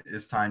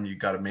 it's time you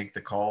got to make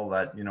the call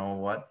that, you know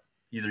what,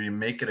 either you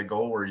make it a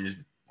go or you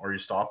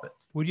stop it.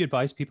 Would you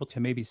advise people to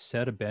maybe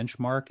set a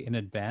benchmark in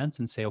advance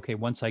and say, okay,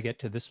 once I get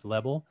to this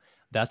level,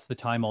 that's the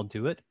time I'll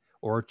do it?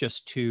 Or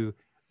just to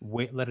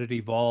wait, let it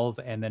evolve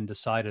and then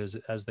decide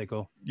as they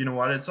go? You know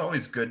what? It's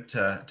always good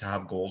to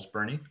have goals,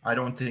 Bernie. I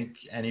don't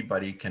think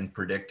anybody can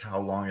predict how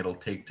long it'll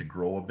take to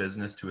grow a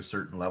business to a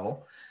certain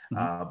level.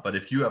 Mm-hmm. But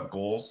if you have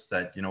goals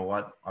that, you know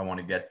what, I want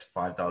to get to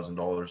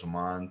 $5,000 a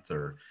month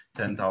or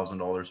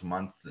 $10,000 a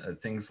month,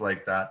 things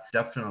like that,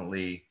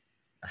 definitely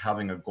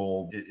having a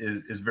goal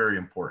is very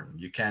important.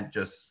 You can't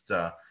just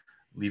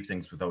leave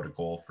things without a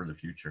goal for the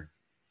future.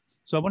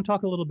 So I want to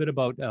talk a little bit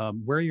about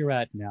where you're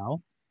at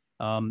now.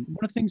 One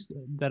of the things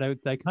that I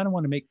kind of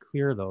want to make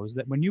clear, though, is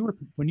that when you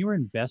were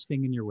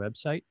investing in your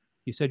website,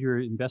 you said you're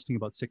investing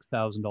about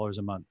 $6,000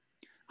 a month.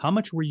 How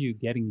much were you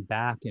getting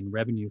back in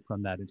revenue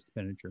from that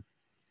expenditure?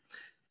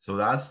 So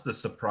that's the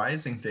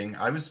surprising thing.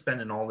 I was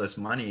spending all this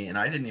money and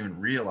I didn't even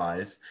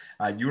realize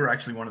you were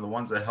actually one of the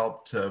ones that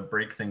helped to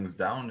break things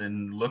down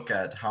and look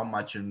at how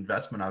much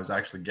investment I was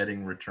actually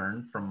getting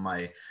returned from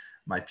my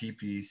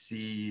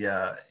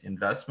PPC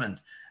investment.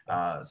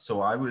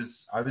 So I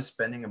was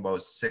spending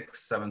about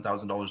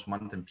 $7,000 a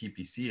month in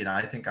PPC, and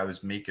I think I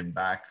was making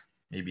back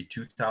maybe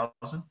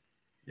 2,000,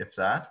 if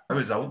that. I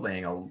was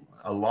outlaying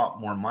a lot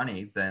more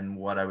money than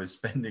what I was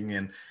spending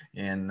in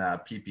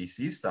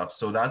PPC stuff.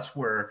 So that's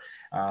where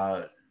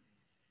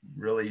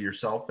really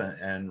yourself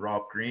and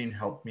Rob Green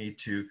helped me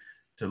to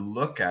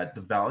look at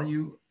the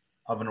value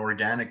of an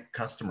organic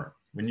customer.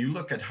 When you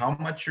look at how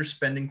much you're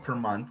spending per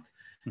month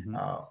Mm-hmm.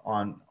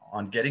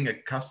 on getting a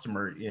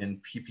customer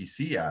in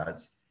PPC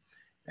ads,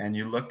 and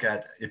you look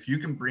at if you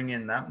can bring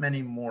in that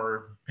many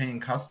more paying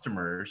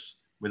customers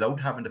without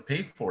having to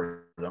pay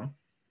for them,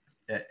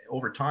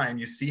 over time,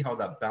 you see how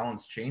that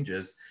balance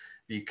changes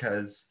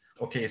because,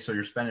 okay, so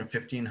you're spending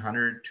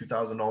 $1,500,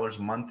 $2,000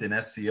 a month in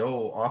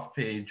SEO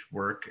off-page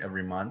work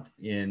every month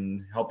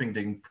in helping to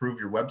improve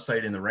your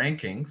website in the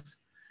rankings.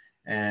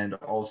 And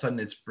all of a sudden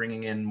it's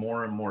bringing in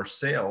more and more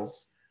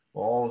sales.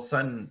 Well, all of a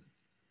sudden,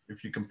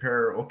 if you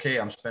compare,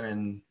 okay, I'm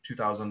spending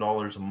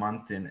 $2,000 a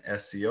month in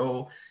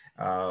SEO.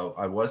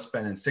 I was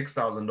spending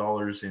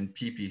 $6,000 in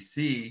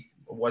PPC.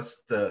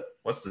 What's the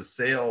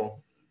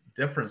sale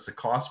difference, the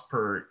cost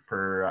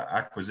per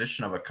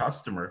acquisition of a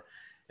customer?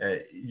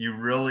 It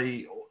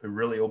really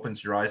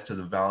opens your eyes to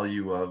the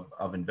value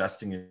of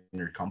investing in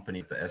your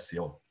company, the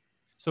SEO.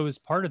 So is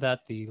part of that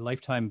the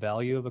lifetime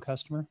value of a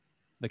customer,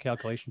 the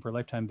calculation for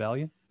lifetime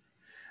value?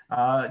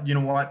 You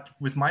know what?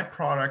 With my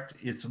product,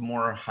 it's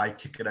more high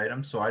ticket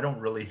items, so I don't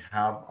really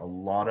have a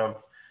lot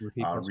of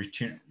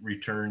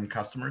return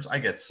customers. I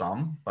get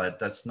some, but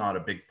that's not a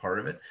big part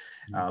of it.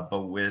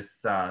 But with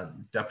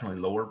definitely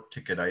lower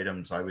ticket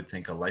items, I would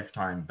think a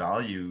lifetime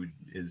value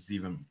is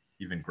even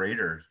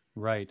greater.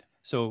 Right.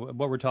 So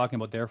what we're talking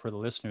about there for the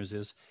listeners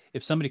is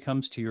if somebody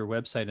comes to your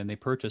website and they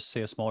purchase,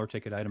 say, a smaller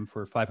ticket item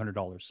for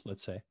 $500,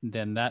 let's say,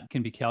 then that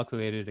can be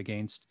calculated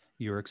against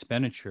your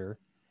expenditure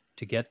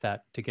to get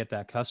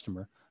that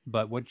customer.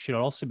 But what should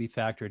also be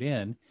factored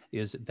in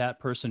is that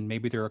person,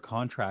 maybe they're a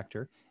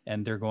contractor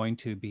and they're going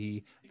to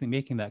be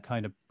making that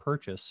kind of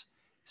purchase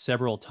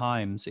several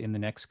times in the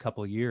next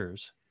couple of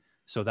years.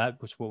 So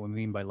that was what we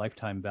mean by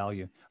lifetime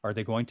value. Are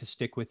they going to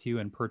stick with you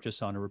and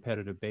purchase on a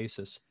repetitive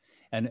basis?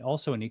 And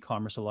also in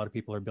e-commerce, a lot of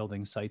people are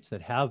building sites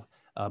that have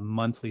a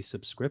monthly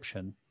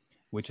subscription,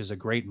 which is a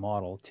great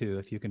model too.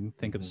 If you can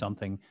think of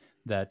something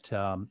that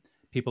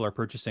people are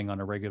purchasing on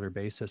a regular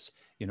basis.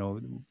 You know,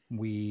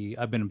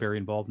 I've been very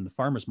involved in the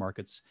farmers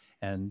markets,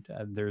 and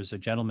there's a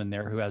gentleman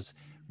there who has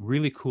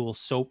really cool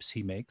soaps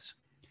he makes,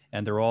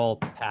 and they're all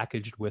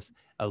packaged with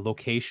a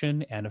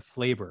location and a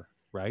flavor,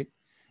 right?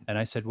 And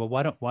I said, well,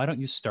 why don't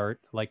you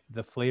start like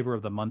the flavor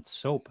of the month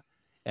soap?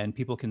 And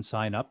people can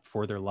sign up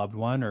for their loved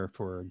one or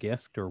for a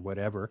gift or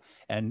whatever.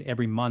 And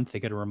every month they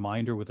get a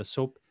reminder with a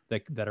soap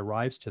that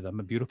arrives to them,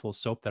 a beautiful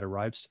soap that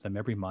arrives to them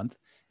every month.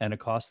 And it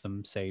costs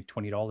them, say,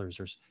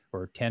 $20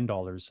 or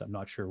 $10. I'm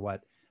not sure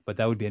what, but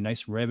that would be a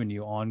nice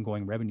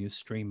ongoing revenue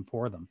stream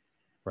for them,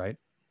 right?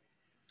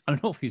 I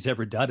don't know if he's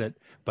ever done it,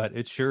 but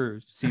it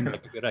sure seemed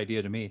like a good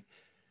idea to me.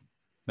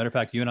 Matter of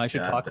fact, you and I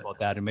should Yeah. talk about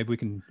that, and maybe we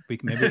can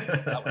maybe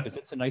that one, because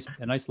it's a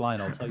nice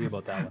line. I'll tell you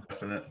about that one.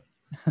 Definitely.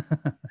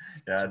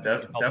 Yeah,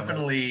 So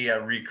definitely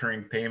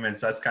recurring payments.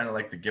 That's kind of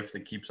like the gift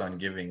that keeps on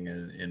giving,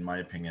 in my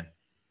opinion.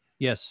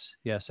 Yes,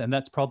 and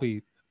that's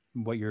probably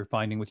what you're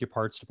finding with your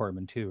parts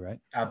department too, right?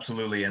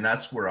 Absolutely, and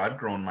that's where I've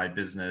grown my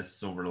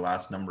business over the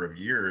last number of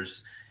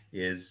years.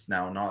 Is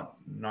now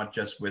not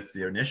just with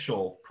the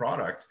initial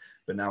product,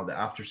 but now the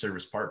after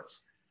service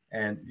parts.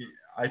 And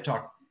I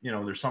talk,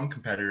 there's some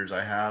competitors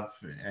I have,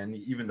 and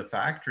even the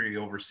factory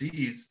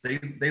overseas,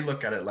 they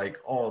look at it like,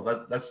 oh,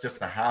 that's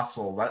just a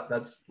hassle.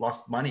 That's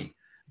lost money.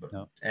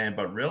 No.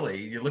 But really,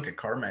 you look at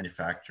car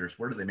manufacturers,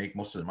 where do they make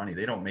most of their money?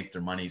 They don't make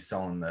their money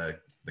selling the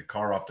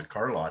car off the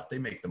car lot. They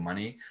make the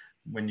money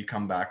when you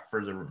come back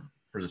for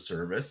the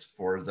service,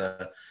 for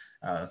the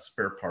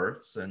spare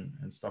parts and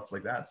stuff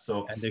like that.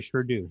 So, and they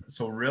sure do.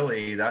 So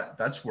really,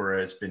 that's where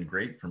it's been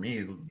great for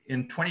me.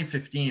 In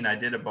 2015, I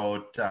did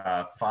about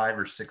 $5,000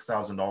 or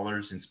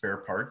 $6,000 in spare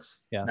parts.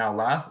 Yeah. Now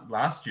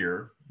last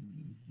year,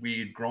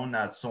 we'd grown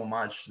that so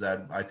much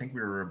that I think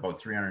we were about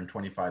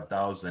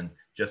 325,000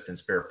 just in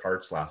spare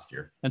parts last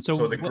year. And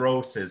so the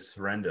growth is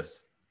horrendous.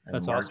 And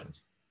that's the margins.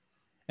 Awesome.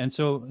 And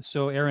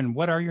so Aaron,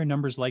 what are your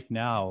numbers like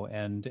now,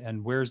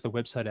 and where's the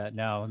website at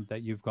now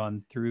that you've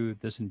gone through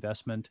this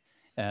investment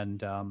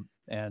and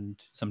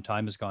some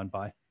time has gone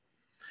by?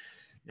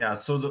 Yeah,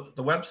 so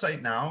the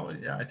website now,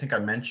 I think I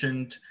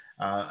mentioned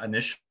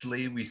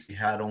initially we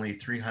had only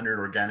 300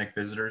 organic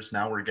visitors.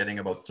 Now we're getting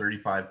about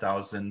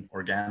 35,000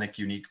 organic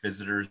unique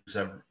visitors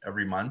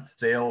every month.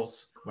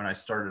 Sales, when I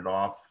started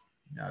off,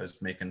 I was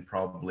making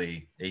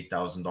probably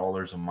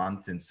 $8,000 a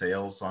month in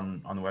sales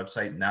on the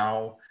website.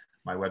 Now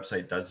my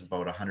website does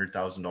about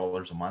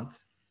 $100,000 a month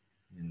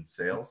in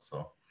sales.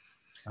 So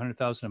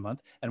 $100,000 a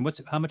month. And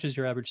how much is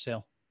your average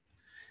sale?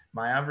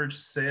 My average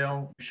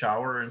sale,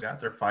 shower and that,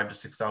 they're $5,000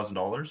 to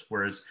 $6,000,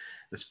 whereas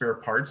the spare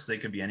parts, they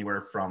could be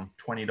anywhere from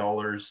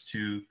 $20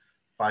 to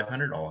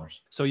 $500.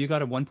 So you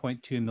got a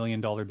 $1.2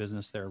 million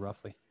business there,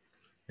 roughly.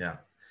 Yeah.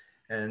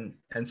 And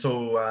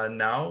so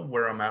now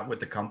where I'm at with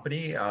the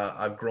company,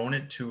 I've grown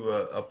it to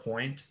a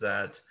point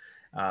that,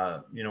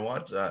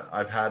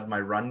 I've had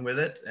my run with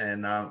it,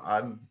 and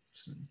I'm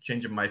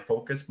changing my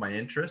focus, my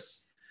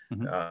interests.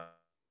 Mm-hmm.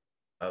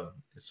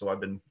 So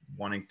I've been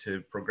wanting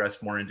to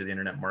progress more into the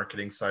internet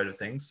marketing side of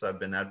things.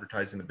 I've been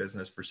advertising the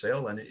business for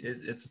sale, and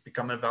it's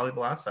become a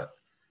valuable asset.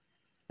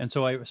 And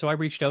so I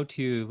reached out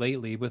to you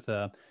lately with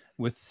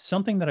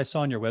something that I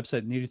saw on your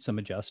website needed some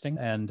adjusting.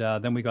 And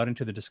then we got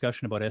into the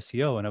discussion about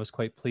SEO, and I was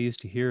quite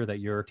pleased to hear that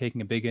you're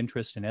taking a big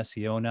interest in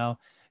SEO now.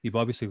 You've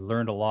obviously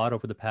learned a lot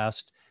over the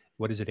past,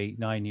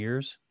 8-9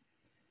 years.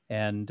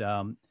 And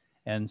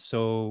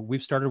so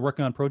we've started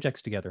working on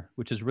projects together,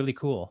 which is really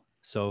cool.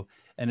 So,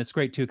 and it's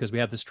great too, because we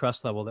have this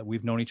trust level that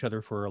we've known each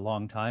other for a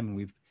long time. And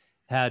we've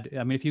had,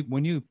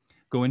 when you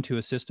go into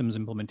a systems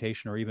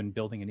implementation or even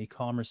building an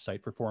e-commerce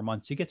site for 4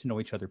 months, you get to know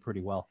each other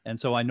pretty well. And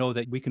so I know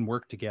that we can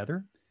work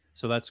together.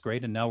 So that's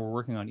great. And now we're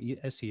working on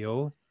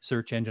SEO,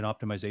 search engine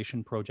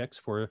optimization projects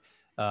for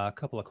a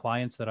couple of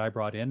clients that I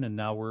brought in. And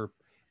now we're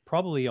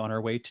probably on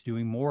our way to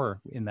doing more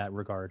in that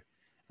regard.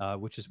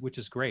 Which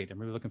is great. I'm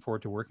really looking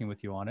forward to working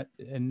with you on it.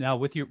 And now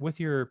with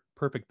your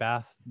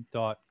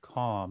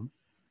perfectbath.com,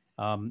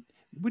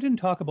 we didn't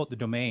talk about the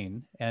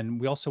domain,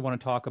 and we also want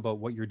to talk about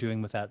what you're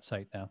doing with that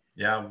site now.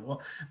 Yeah,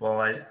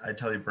 well, I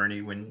tell you,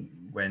 Bernie,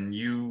 when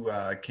you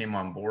came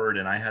on board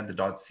and I had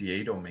the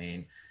 .ca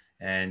domain,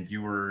 and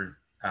you were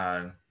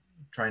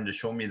trying to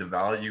show me the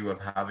value of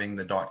having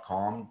the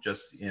 .com,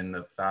 just in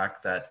the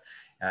fact that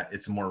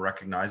it's more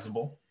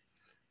recognizable.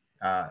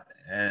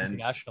 And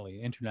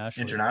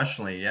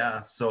internationally,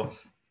 yeah. So,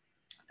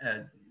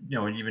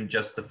 even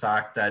just the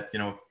fact that,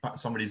 if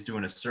somebody's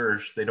doing a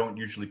search, they don't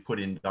usually put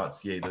in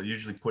 .ca, they'll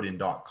usually put in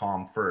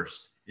 .com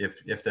first.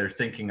 If they're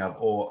thinking of,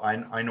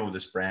 I know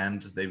this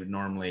brand, they would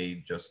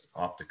normally just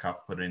off the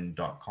cuff put in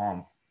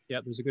 .com. Yeah,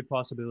 there's a good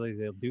possibility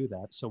they'll do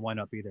that. So why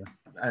not be there?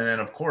 And then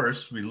of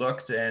course we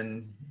looked,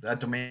 and that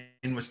domain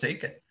was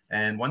taken.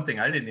 And one thing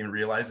I didn't even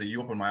realize that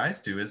you opened my eyes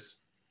to is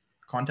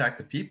contact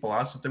the people,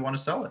 ask if they want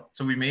to sell it.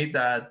 So we made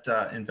that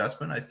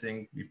investment. I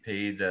think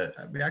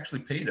we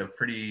actually paid a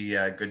pretty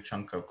good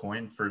chunk of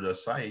coin for the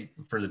site,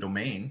 for the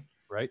domain.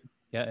 Right.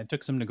 Yeah, it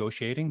took some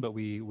negotiating, but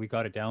we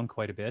got it down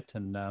quite a bit,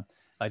 and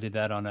I did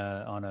that on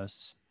a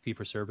fee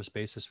for service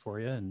basis for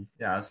you. And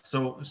yeah,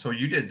 so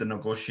you did the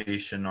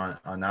negotiation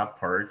on that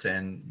part,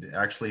 and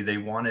actually they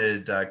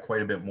wanted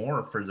quite a bit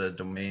more for the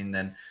domain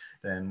than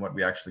what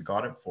we actually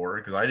got it for,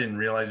 because I didn't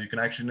realize you can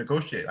actually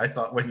negotiate. I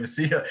thought when you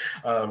see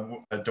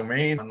a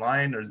domain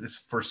online or this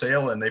for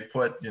sale and they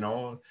put,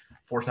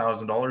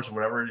 $4,000 or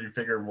whatever, you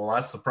figure, well,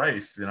 that's the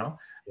price, Yeah.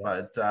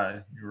 But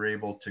you were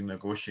able to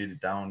negotiate it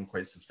down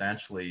quite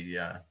substantially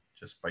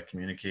just by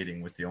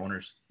communicating with the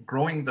owners.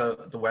 Growing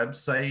the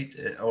website,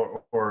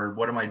 or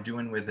what am I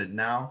doing with it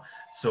now?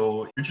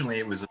 So originally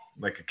it was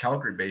like a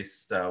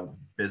Calgary-based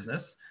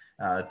business.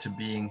 to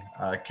being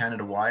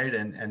Canada-wide,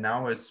 and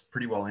now it's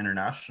pretty well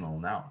international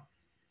now.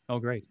 Oh,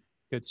 great.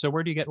 Good. So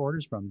where do you get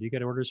orders from? Do you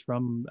get orders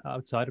from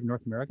outside of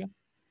North America?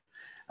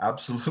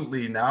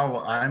 Absolutely. Now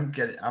I'm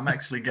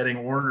actually getting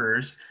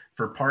orders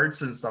for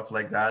parts and stuff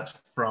like that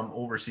from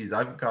overseas.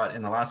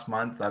 In the last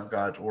month, I've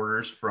got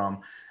orders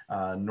from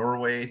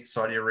Norway,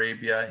 Saudi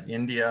Arabia,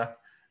 India,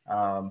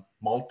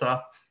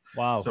 Malta.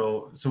 Wow.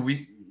 So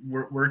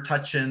we're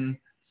touching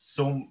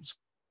so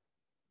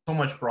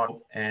much broad,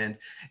 and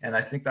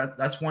I think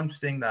that's one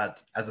thing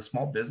that, as a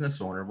small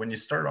business owner, when you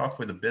start off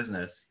with a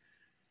business,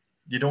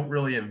 you don't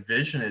really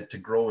envision it to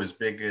grow as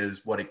big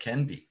as what it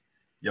can be.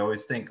 You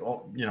always think,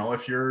 oh,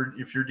 if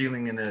you're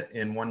dealing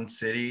in one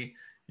city,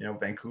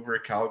 Vancouver,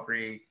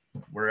 Calgary,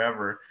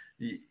 wherever,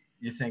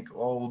 you think,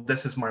 oh,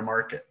 this is my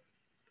market.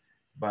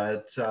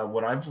 But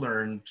what I've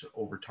learned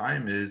over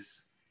time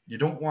is you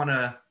don't want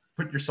to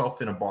put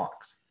yourself in a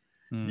box.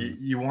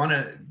 You want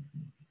to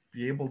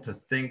be able to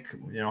think,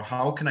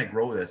 how can I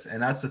grow this?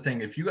 And that's the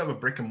thing. If you have a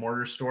brick and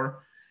mortar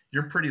store,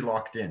 you're pretty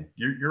locked in.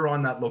 You're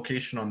on that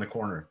location on the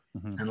corner,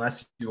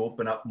 unless you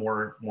open up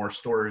more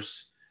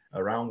stores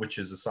around, which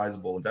is a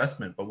sizable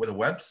investment. But with a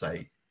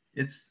website,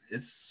 it's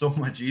so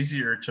much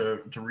easier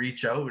to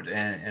reach out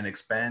and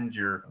expand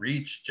your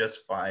reach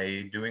just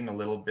by doing a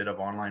little bit of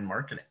online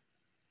marketing.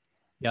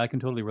 Yeah, I can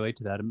totally relate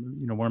to that.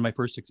 One of my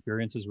first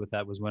experiences with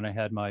that was when I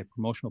had my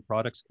promotional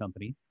products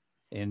company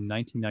in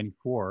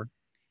 1994,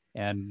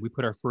 and we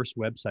put our first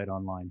website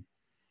online.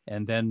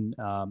 And then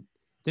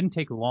didn't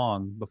take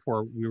long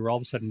before we were all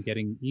of a sudden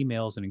getting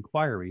emails and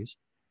inquiries,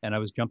 and I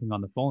was jumping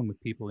on the phone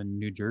with people in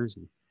New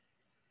Jersey.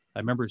 I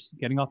remember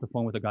getting off the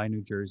phone with a guy in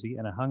New Jersey,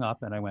 and I hung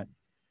up and I went,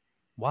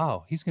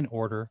 wow, he's going to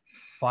order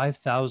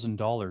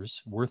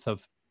 $5,000 worth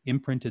of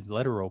imprinted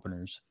letter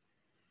openers.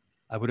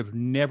 I would have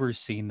never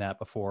seen that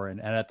before.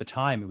 And at the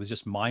time, it was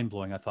just mind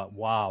blowing. I thought,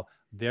 wow,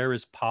 there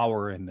is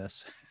power in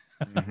this.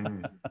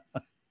 Mm-hmm.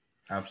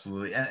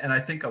 Absolutely. And I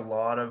think a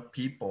lot of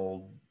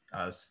people,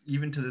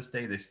 even to this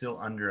day, they still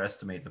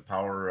underestimate the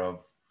power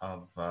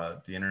of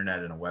the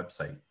internet and a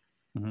website.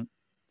 Mm-hmm.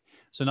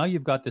 So now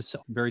you've got this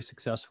very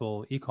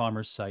successful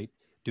e-commerce site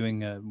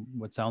doing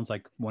what sounds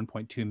like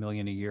 1.2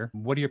 million a year.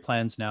 What are your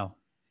plans now?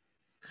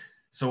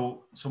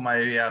 So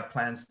my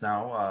plans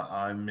now,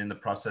 I'm in the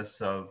process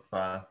of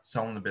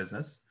selling the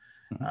business.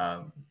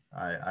 Mm-hmm.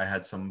 I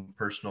had some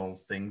personal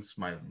things.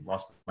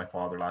 Lost my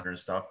father last year and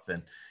stuff,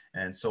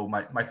 and so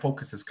my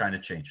focus has kind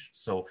of changed.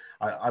 So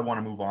I want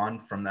to move on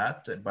from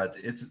that, but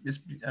it's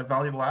a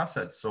valuable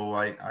asset. So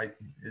I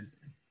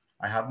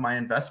have my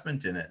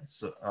investment in it.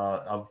 So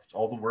of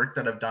all the work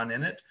that I've done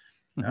in it,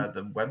 mm-hmm.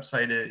 The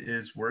website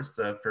is worth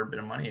a fair bit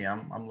of money.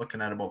 I'm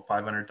looking at about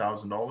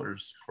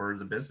 $500,000 for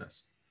the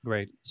business.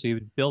 Great. So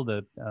you build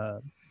a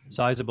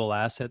sizable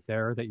asset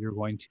there that you're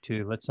going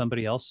to let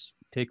somebody else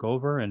take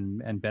over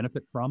and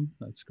benefit from.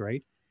 That's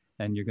great.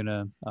 And you're going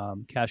to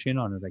cash in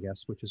on it, I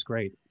guess, which is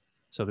great.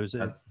 So it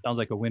sounds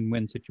like a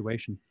win-win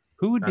situation.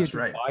 Who would be a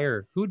good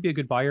buyer? Who would be a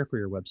good buyer for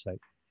your website?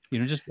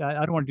 Just I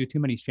don't want to do too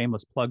many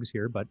shameless plugs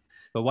here, but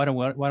why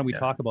don't we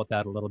talk about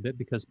that a little bit,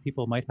 because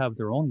people might have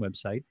their own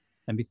website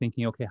and be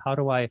thinking, okay, how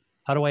do I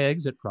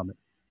exit from it?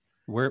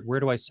 Where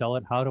do I sell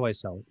it? How do I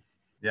sell it?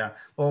 Yeah,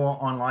 well,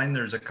 online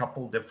there's a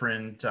couple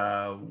different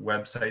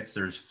websites.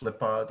 There's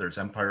Flippa, there's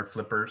Empire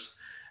Flippers.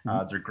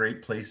 Mm-hmm. They're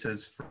great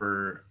places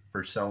for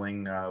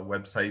selling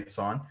websites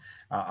on.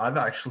 I've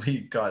actually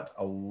got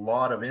a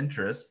lot of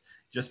interest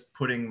just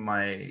putting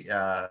my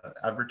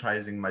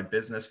advertising my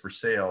business for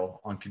sale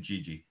on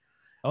Kijiji.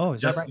 Oh,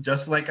 is that right?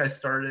 Just like I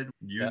started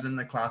using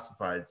the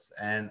classifieds,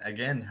 and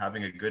again,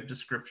 having a good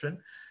description.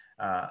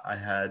 I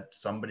had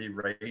somebody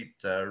write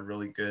a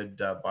really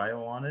good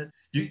bio on it.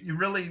 You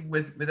really,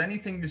 with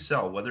anything you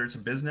sell, whether it's a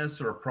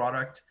business or a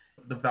product,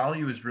 the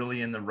value is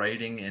really in the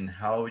writing and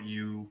how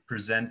you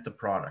present the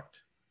product.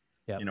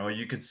 Yep.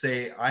 You could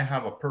say, I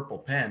have a purple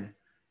pen,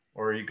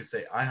 or you could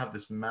say, I have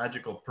this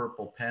magical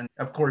purple pen.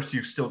 Of course,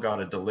 you've still got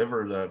to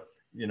deliver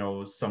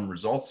some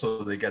results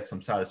so they get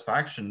some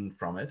satisfaction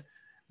from it.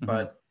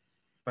 Mm-hmm.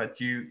 But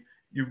you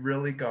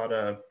really got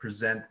to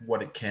present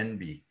what it can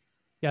be.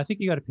 Yeah, I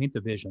think you got to paint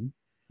the vision,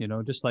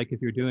 just like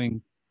if you're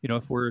doing,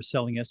 if we're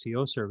selling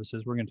SEO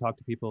services, we're going to talk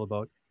to people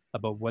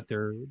about what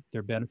their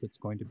benefit's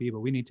going to be,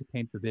 but we need to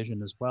paint the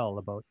vision as well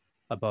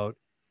about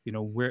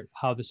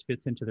how this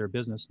fits into their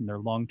business and their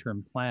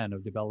long-term plan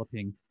of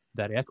developing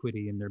that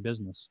equity in their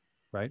business,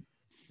 right?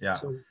 Yeah.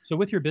 So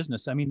with your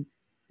business, I mean,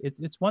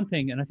 it's one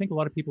thing, and I think a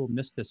lot of people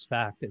miss this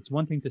fact. It's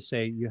one thing to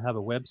say you have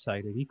a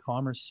website, an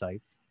e-commerce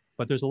site,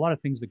 but there's a lot of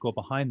things that go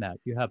behind that.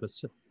 You have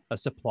a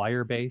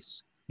supplier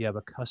base, you have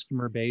a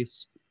customer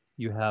base,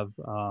 you have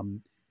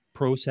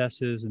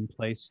processes in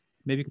place.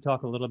 Maybe you could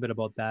talk a little bit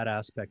about that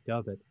aspect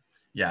of it.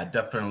 Yeah,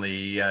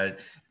 definitely.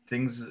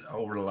 Things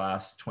over the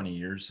last 20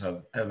 years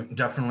have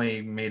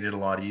definitely made it a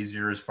lot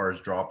easier as far as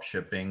drop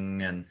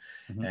shipping and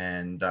mm-hmm.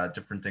 and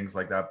different things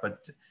like that. But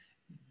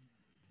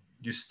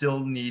you still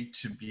need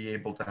to be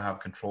able to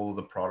have control of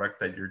the product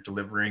that you're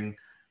delivering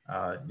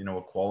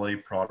a quality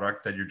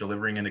product that you're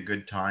delivering in a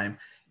good time.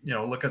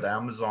 Look at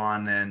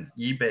Amazon and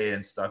eBay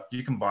and stuff.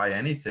 You can buy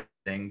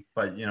anything,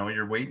 but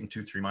you're waiting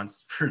 2-3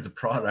 months for the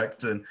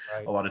product, and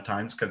Right. a lot of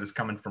times because it's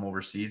coming from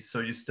overseas. So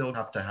you still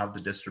have to have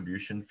the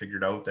distribution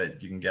figured out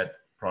that you can get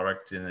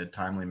product in a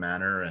timely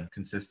manner and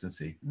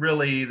consistency.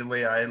 Really, the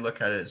way I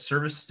look at it,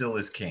 service still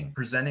is king.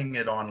 Presenting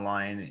it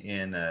online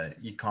in an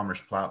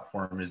e-commerce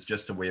platform is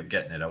just a way of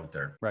getting it out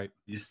there. Right.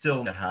 You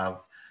still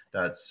have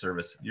that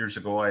service. Years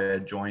ago, I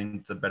had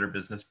joined the Better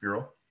Business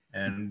Bureau,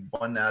 and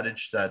one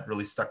adage that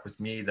really stuck with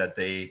me that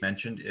they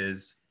mentioned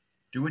is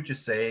do what you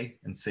say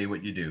and say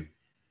what you do.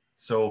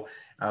 So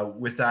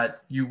with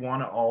that, you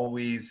want to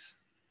always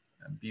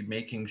be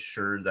making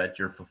sure that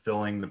you're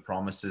fulfilling the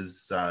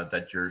promises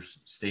that you're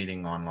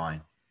stating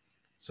online.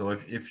 So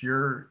if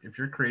you're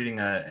creating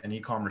an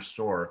e-commerce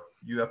store,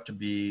 you have to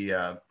be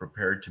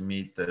prepared to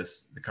meet the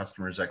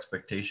customer's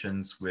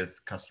expectations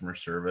with customer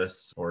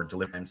service or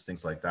delivery times,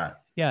 things like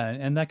that. Yeah,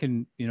 and that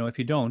can, if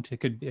you don't, it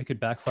could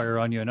backfire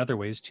on you in other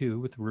ways too,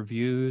 with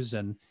reviews,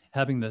 and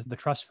having the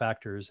trust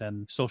factors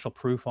and social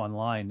proof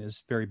online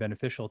is very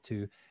beneficial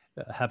to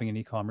having an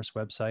e-commerce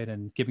website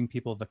and giving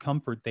people the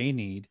comfort they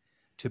need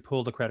to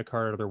pull the credit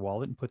card out of their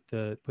wallet and put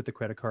the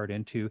credit card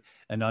into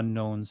an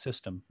unknown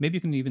system. Maybe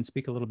you can even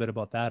speak a little bit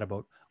about that,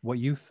 about what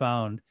you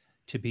found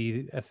to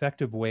be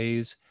effective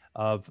ways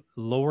of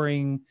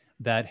lowering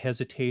that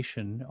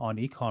hesitation on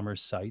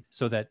e-commerce site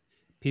so that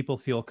people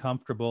feel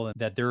comfortable and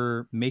that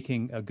they're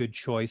making a good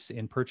choice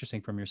in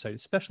purchasing from your site,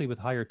 especially with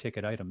higher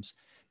ticket items,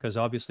 because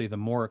obviously the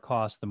more it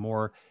costs, the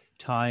more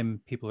time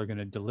people are going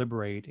to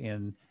deliberate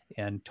in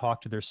and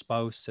talk to their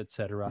spouse, et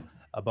cetera,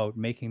 about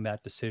making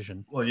that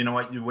decision. Well, you know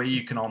what? The way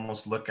you can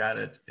almost look at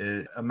it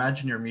is,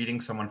 imagine you're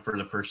meeting someone for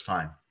the first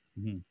time.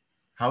 Mm-hmm.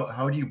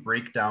 How do you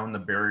break down the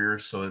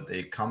barriers so that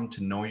they come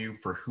to know you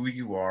for who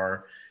you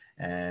are,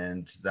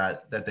 and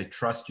that they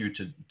trust you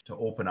to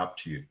open up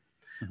to you?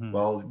 Mm-hmm.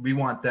 Well, we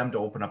want them to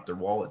open up their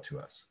wallet to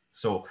us.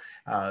 So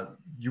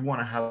you want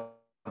to have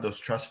those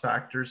trust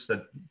factors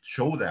that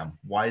show them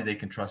why they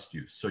can trust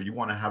you. So you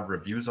want to have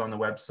reviews on the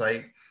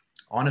website,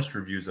 honest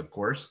reviews, of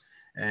course.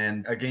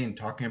 And again,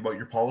 talking about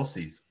your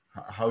policies,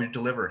 how you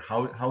deliver,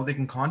 how they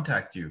can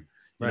contact you.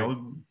 Right.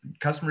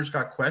 Customers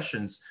got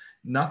questions.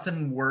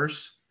 Nothing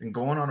worse than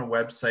going on a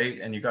website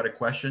and you got a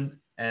question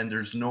and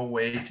there's no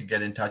way to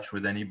get in touch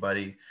with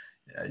anybody.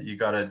 You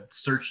got to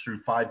search through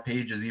 5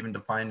 pages even to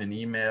find an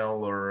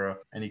email or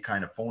any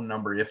kind of phone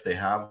number if they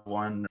have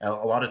one. A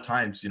lot of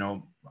times,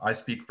 I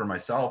speak for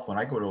myself when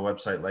I go to a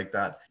website like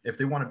that. If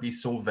they want to be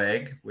so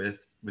vague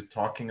with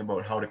talking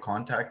about how to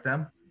contact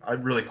them, I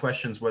really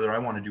questions whether I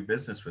want to do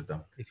business with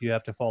them. If you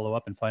have to follow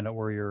up and find out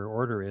where your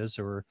order is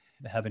or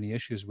have any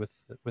issues with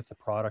the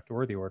product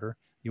or the order,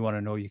 you want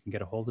to know you can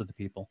get a hold of the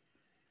people.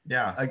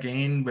 Yeah.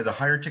 Again, with a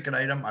higher ticket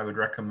item, I would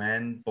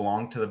recommend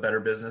belong to the Better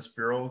Business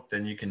Bureau.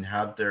 Then you can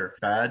have their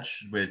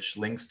badge, which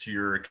links to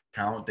your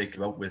account. They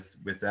go out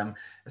with them.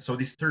 So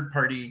these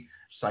third-party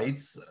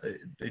sites,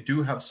 they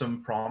do have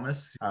some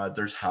promise.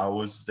 There's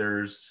Houzz,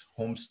 there's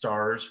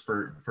Homestars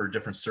for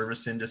different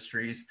service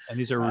industries. And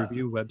these are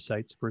review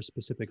websites for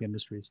specific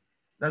industries.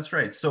 That's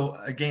right. So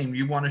again,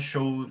 you want to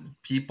show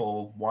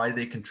people why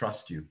they can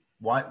trust you.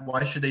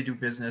 Why should they do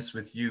business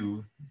with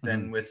you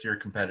than with your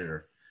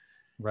competitor?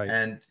 Right.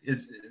 And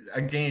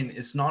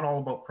it's not all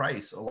about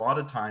price. A lot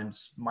of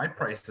times my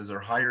prices are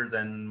higher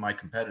than my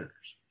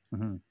competitors.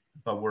 Mm-hmm.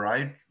 But where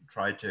I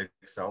try to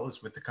excel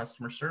is with the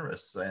customer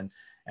service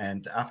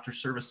and after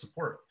service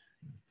support,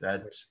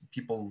 that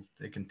people,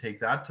 they can take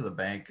that to the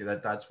bank,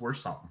 that's worth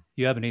something.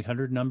 You have an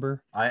 800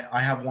 number?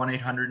 I have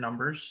 1-800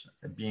 numbers,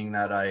 being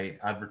that I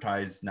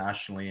advertise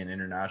nationally and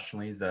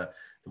internationally. The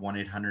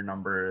 1-800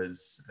 number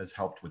has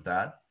helped with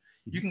that.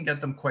 You can get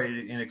them quite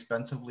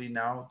inexpensively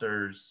now.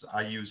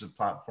 I use a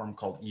platform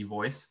called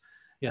eVoice.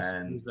 Yes,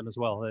 I use them as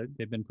well.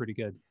 They've been pretty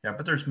good. Yeah,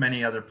 but there's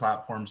many other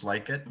platforms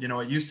like it.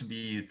 It used to be,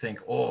 you'd think,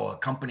 oh, a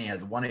company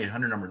has a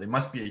 1-800 number, they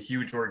must be a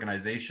huge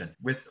organization.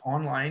 With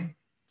online,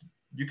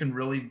 you can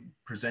really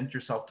present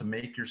yourself to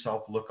make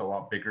yourself look a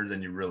lot bigger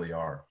than you really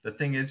are. The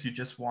thing is, you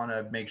just want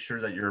to make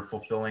sure that you're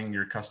fulfilling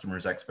your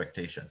customers'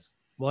 expectations.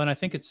 Well, and I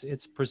think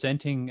it's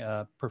presenting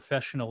a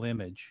professional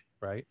image,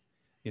 right?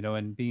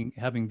 And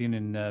having been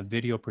in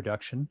video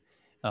production,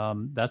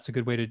 that's a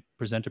good way to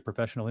present a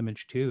professional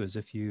image too. Is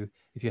if you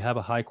have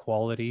a high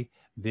quality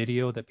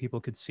video that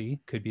people could see,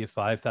 could be a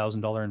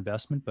 $5,000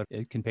 investment, but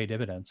it can pay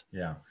dividends.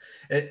 Yeah,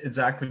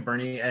 exactly,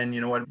 Bernie. And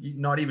you know what?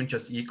 Not even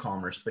just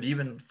e-commerce, but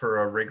even for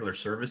a regular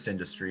service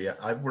industry,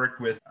 I've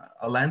worked with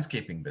a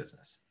landscaping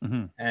business,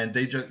 and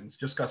they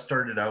just got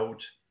started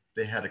out.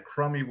 They had a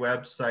crummy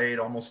website,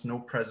 almost no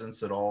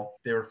presence at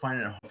all. They were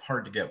finding it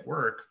hard to get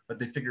work, but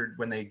they figured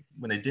when they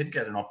did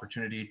get an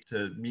opportunity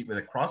to meet with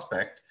a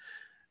prospect,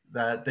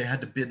 that they had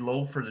to bid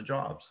low for the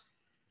jobs.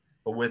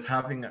 But with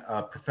having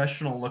a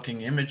professional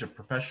looking image, a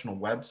professional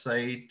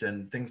website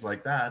and things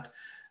like that,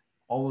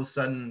 all of a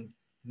sudden,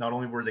 not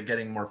only were they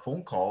getting more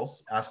phone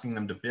calls asking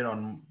them to bid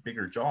on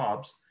bigger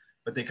jobs,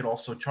 but they could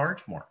also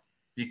charge more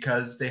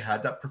because they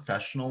had that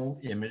professional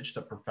image,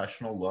 that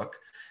professional look.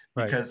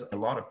 Right. because a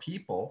lot of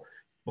people,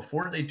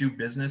 before they do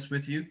business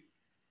with you,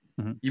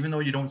 even though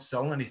you don't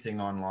sell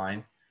anything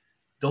online,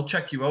 they'll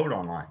check you out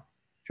online.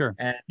 Sure.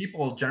 And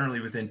people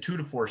generally within 2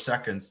 to 4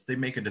 seconds, they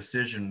make a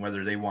decision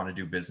whether they want to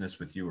do business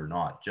with you or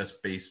not,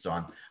 just based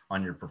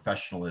on your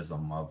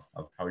professionalism of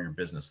how your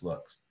business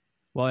looks.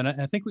 Well, and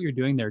I think what you're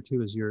doing there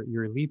too is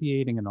you're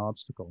alleviating an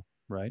obstacle,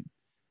 right?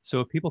 So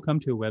if people come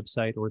to a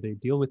website or they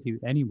deal with you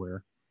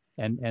anywhere,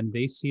 and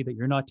they see that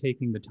you're not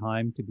taking the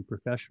time to be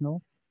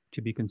professional,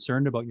 to be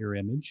concerned about your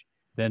image,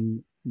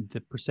 then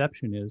the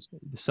perception is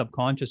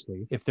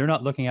subconsciously, if they're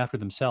not looking after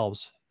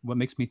themselves, what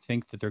makes me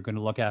think that they're going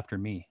to look after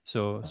me?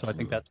 So I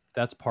think Absolutely.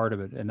 that's part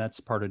of it, and that's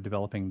part of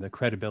developing the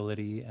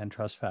credibility and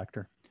trust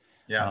factor.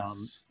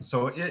 Yes.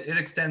 So it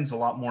extends a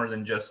lot more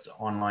than just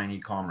online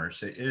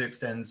e-commerce. It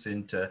extends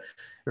into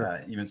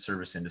Sure. even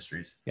service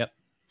industries. Yep,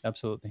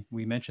 absolutely.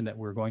 We mentioned that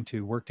we're going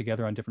to work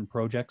together on different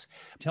projects.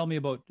 Tell me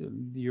about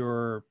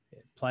your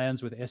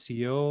plans with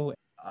SEO.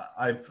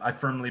 I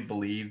firmly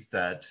believe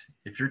that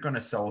if you're going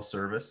to sell a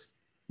service,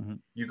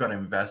 you got to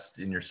invest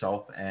in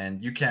yourself,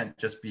 and you can't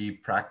just be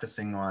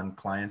practicing on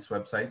clients'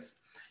 websites.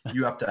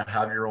 You have to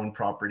have your own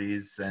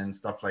properties and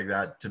stuff like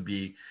that to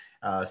be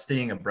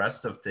staying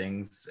abreast of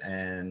things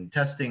and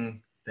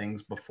testing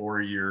things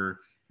before you're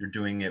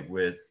doing it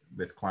with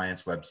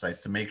clients' websites,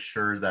 to make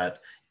sure that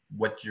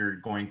what you're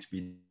going to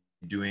be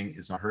doing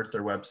is not hurt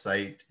their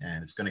website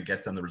and it's going to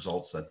get them the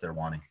results that they're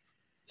wanting.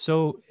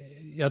 So,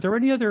 are there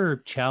any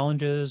other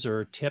challenges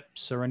or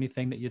tips or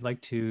anything that you'd like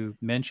to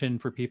mention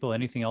for people?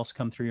 Anything else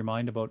come through your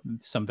mind about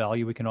some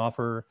value we can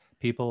offer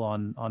people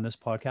on this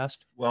podcast?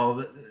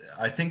 Well,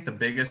 I think the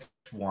biggest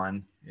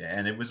one,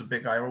 and it was a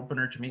big eye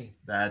opener to me,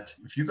 that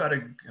if you got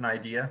an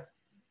idea,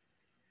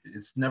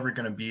 it's never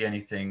going to be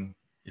anything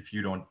if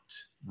you don't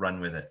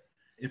run with it.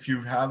 If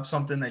you have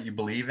something that you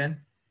believe in,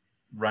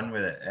 run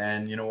with it.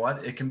 And you know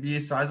what? It can be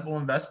a sizable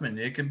investment.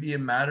 It can be a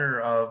matter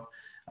of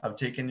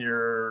taking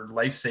your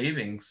life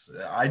savings.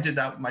 I did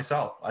that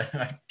myself.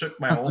 I took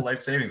my whole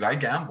life savings. I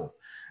gambled.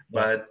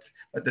 Yeah.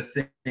 But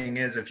the thing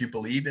is, if you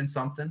believe in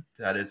something,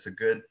 that it's a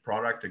good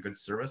product, a good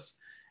service,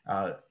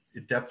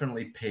 it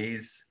definitely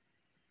pays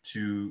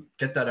to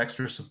get that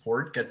extra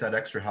support, get that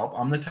extra help.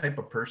 I'm the type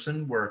of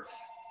person where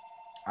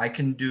I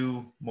can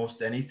do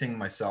most anything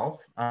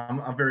myself.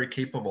 I'm very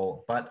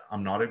capable, but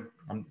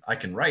I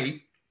can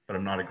write, but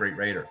I'm not a great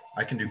writer.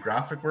 I can do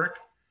graphic work,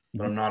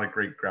 but I'm not a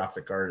great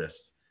graphic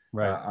artist.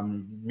 Right.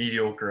 I'm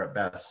mediocre at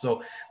best.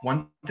 So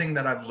one thing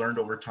that I've learned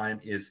over time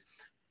is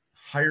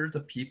hire the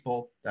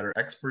people that are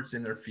experts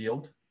in their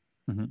field,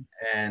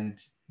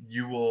 and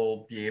you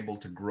will be able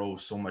to grow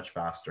so much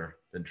faster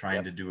than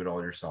trying to do it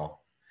all yourself.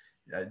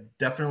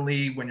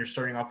 Definitely when you're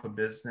starting off a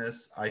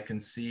business, I can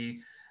see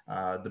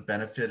the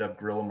benefit of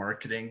guerrilla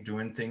marketing,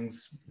 doing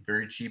things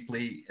very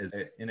cheaply, as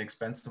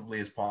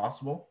inexpensively as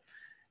possible.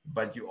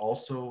 But you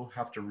also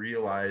have to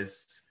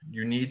realize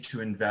you need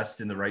to invest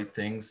in the right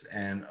things.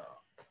 And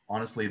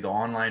honestly, the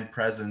online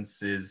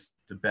presence is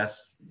the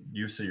best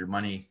use of your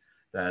money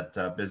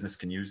that business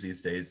can use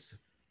these days.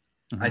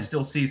 I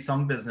still see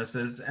some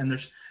businesses,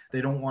 and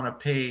they don't want to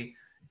pay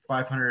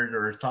 $500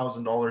 or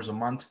 $1,000 a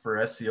month for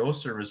SEO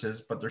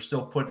services, but they're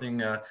still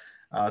putting a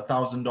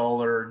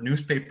 $1,000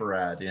 newspaper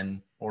ad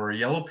in, or a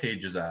Yellow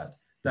Pages ad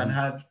that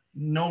have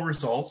no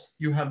results.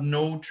 You have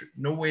no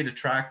way to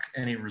track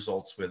any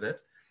results with it.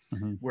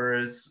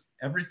 Whereas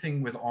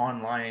everything with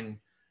online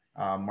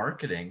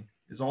marketing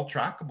is all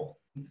trackable.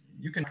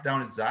 You can track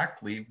down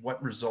exactly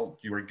what result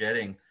you are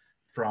getting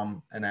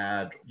from an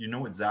ad. You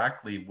know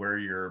exactly where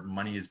your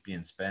money is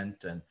being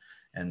spent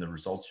and the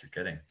results you're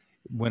getting.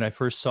 When I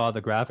first saw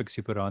the graphics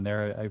you put on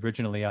there,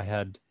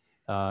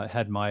 I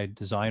had my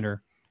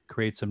designer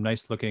create some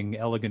nice looking,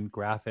 elegant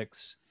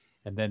graphics,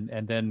 and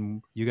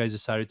then you guys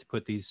decided to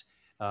put these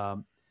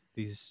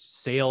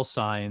sale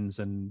signs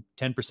and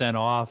 10%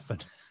 off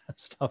and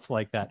stuff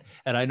like that.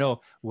 And I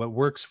know what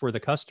works for the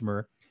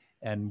customer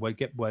and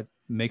what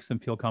makes them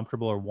feel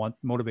comfortable or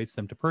motivates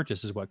them to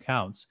purchase is what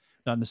counts,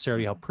 not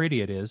necessarily how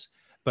pretty it is,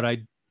 but I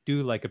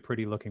do like a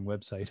pretty looking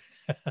website.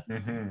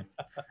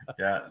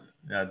 Yeah,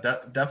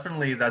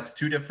 definitely. That's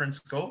two different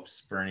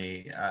scopes,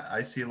 Bernie.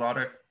 I see a lot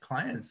of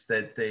clients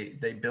that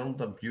they build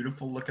a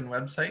beautiful looking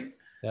website,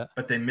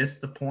 but they miss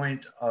the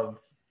point of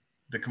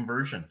the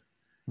conversion.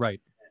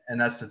 Right. And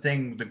that's the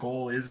thing. The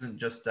goal isn't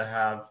just to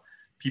have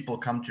people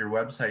come to your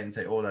website and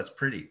say, "Oh, that's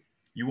pretty."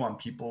 You want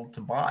people to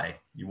buy.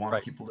 You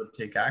want people to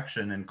take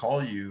action and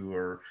call you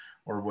or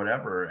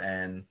whatever.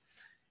 And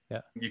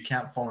you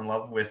can't fall in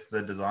love with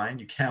the design.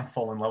 You can't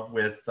fall in love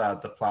with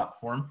the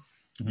platform.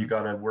 You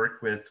got to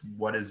work with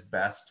what is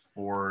best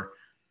for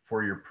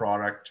your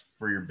product,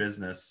 for your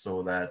business,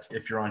 so that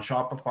if you're on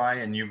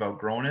Shopify and you've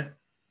outgrown it,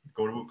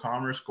 go to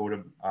WooCommerce, go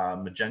to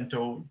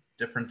Magento,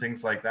 different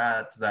things like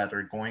that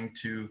are going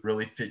to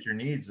really fit your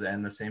needs.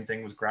 And the same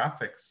thing with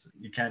graphics.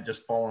 You can't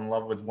just fall in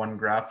love with one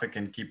graphic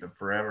and keep it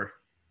forever.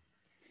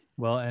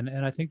 Well,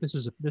 and I think this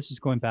is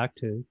going back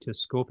to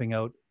scoping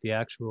out the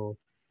actual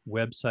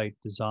website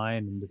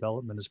design and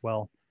development as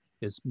well,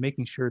 is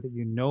making sure that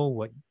you know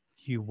what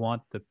you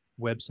want the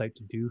website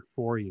to do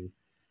for you?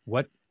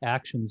 What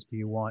actions do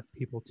you want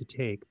people to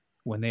take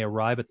when they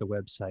arrive at the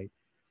website?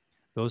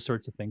 Those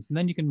sorts of things. And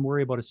then you can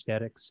worry about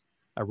aesthetics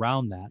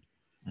around that.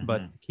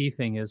 But the key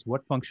thing is,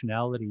 what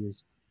functionality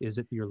is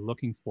it you're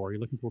looking for? Are you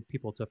looking for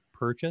people to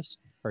purchase?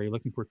 Are you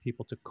looking for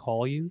people to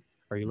call you?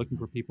 Are you looking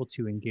for people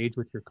to engage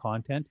with your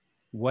content?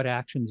 What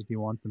actions do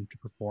you want them to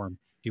perform?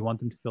 Do you want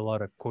them to fill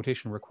out a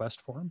quotation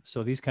request form?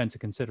 So these kinds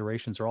of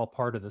considerations are all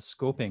part of the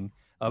scoping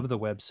of the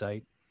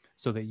website,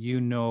 so that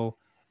you know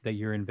that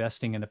you're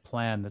investing in a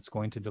plan that's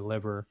going to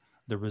deliver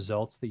the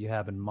results that you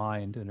have in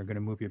mind and are going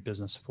to move your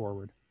business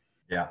forward.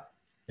 Yeah.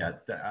 Yeah,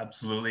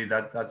 absolutely.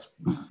 That's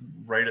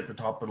right at the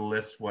top of the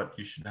list, what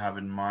you should have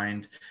in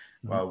mind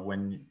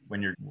when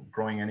you're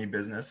growing any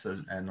business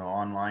and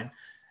online.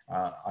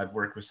 I've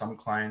worked with some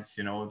clients,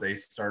 they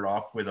start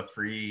off with a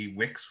free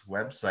Wix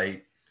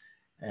website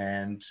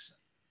and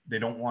they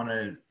don't want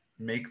to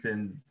make the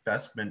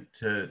investment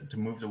to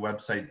move the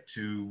website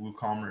to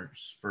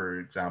WooCommerce, for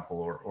example,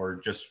 or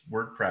just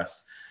WordPress.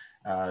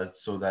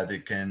 So that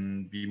it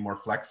can be more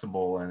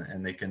flexible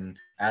and they can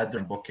add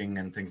their booking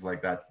and things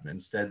like that.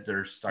 Instead,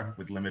 they're stuck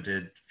with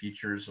limited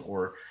features,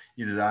 or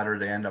either that or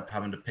they end up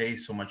having to pay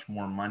so much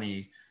more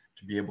money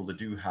to be able to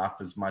do half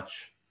as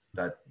much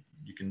that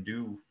you can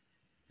do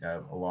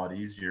a lot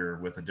easier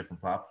with a different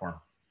platform.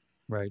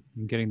 Right.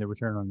 And getting the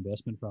return on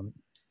investment from it.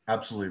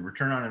 Absolutely.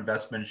 Return on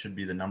investment should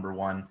be the number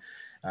one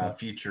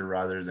feature,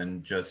 rather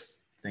than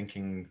just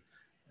thinking,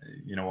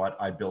 you know what,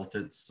 I built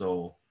it,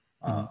 so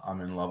I'm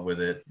in love with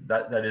it.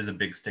 That is a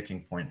big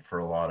sticking point for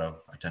a lot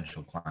of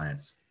potential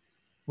clients.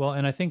 Well,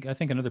 and I think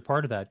another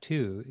part of that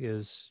too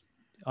is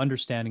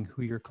understanding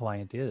who your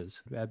client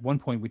is. At one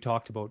point we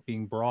talked about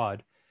being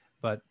broad,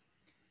 but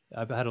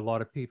I've had a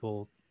lot of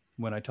people,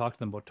 when I talk to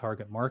them about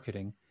target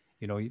marketing,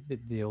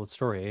 the old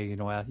story,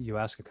 you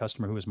ask a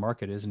customer who his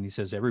market is, and he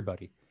says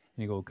everybody.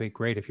 And you go, okay,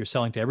 great. If you're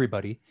selling to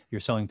everybody, you're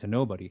selling to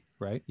nobody,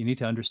 right? You need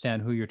to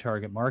understand who your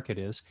target market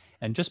is.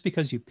 And just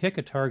because you pick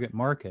a target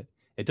market,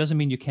 it doesn't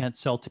mean you can't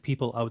sell to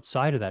people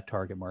outside of that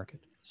target market.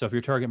 So if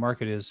your target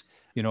market is,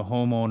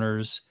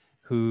 homeowners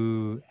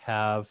who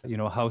have,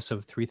 a house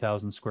of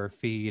 3,000 square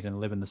feet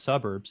and live in the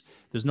suburbs,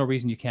 there's no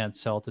reason you can't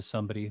sell to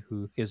somebody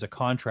who is a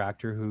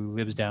contractor who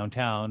lives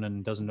downtown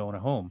and doesn't own a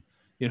home,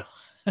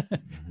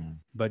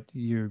 But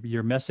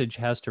your message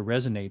has to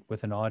resonate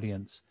with an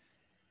audience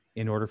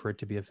in order for it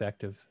to be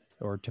effective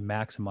or to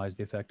maximize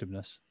the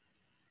effectiveness.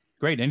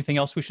 Great. Anything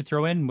else we should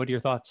throw in? What are your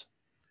thoughts?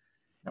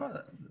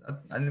 No,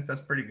 I think that's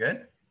pretty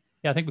good.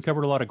 Yeah, I think we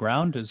covered a lot of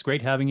ground. It's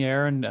great having you,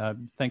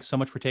 Aaron. Thanks so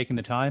much for taking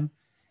the time,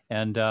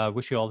 and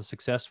wish you all the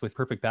success with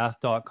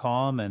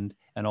perfectbath.com and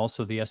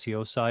also the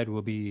SEO side.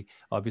 We'll be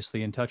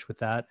obviously in touch with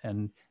that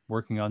and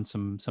working on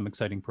some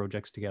exciting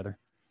projects together.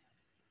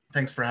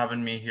 Thanks for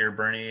having me here,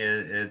 Bernie.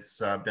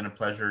 It's been a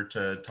pleasure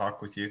to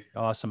talk with you.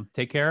 Awesome.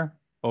 Take care.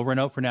 Over and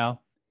out for now.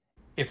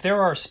 If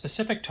there are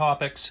specific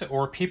topics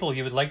or people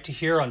you would like to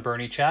hear on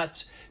Bernie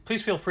Chats,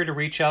 please feel free to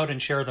reach out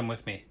and share them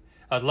with me.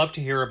 I'd love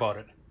to hear about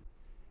it.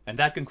 And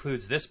that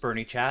concludes this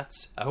Bernie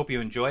Chats. I hope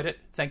you enjoyed it.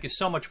 Thank you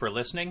so much for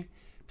listening.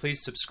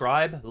 Please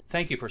subscribe.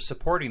 Thank you for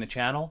supporting the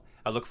channel.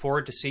 I look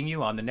forward to seeing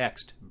you on the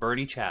next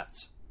Bernie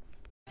Chats.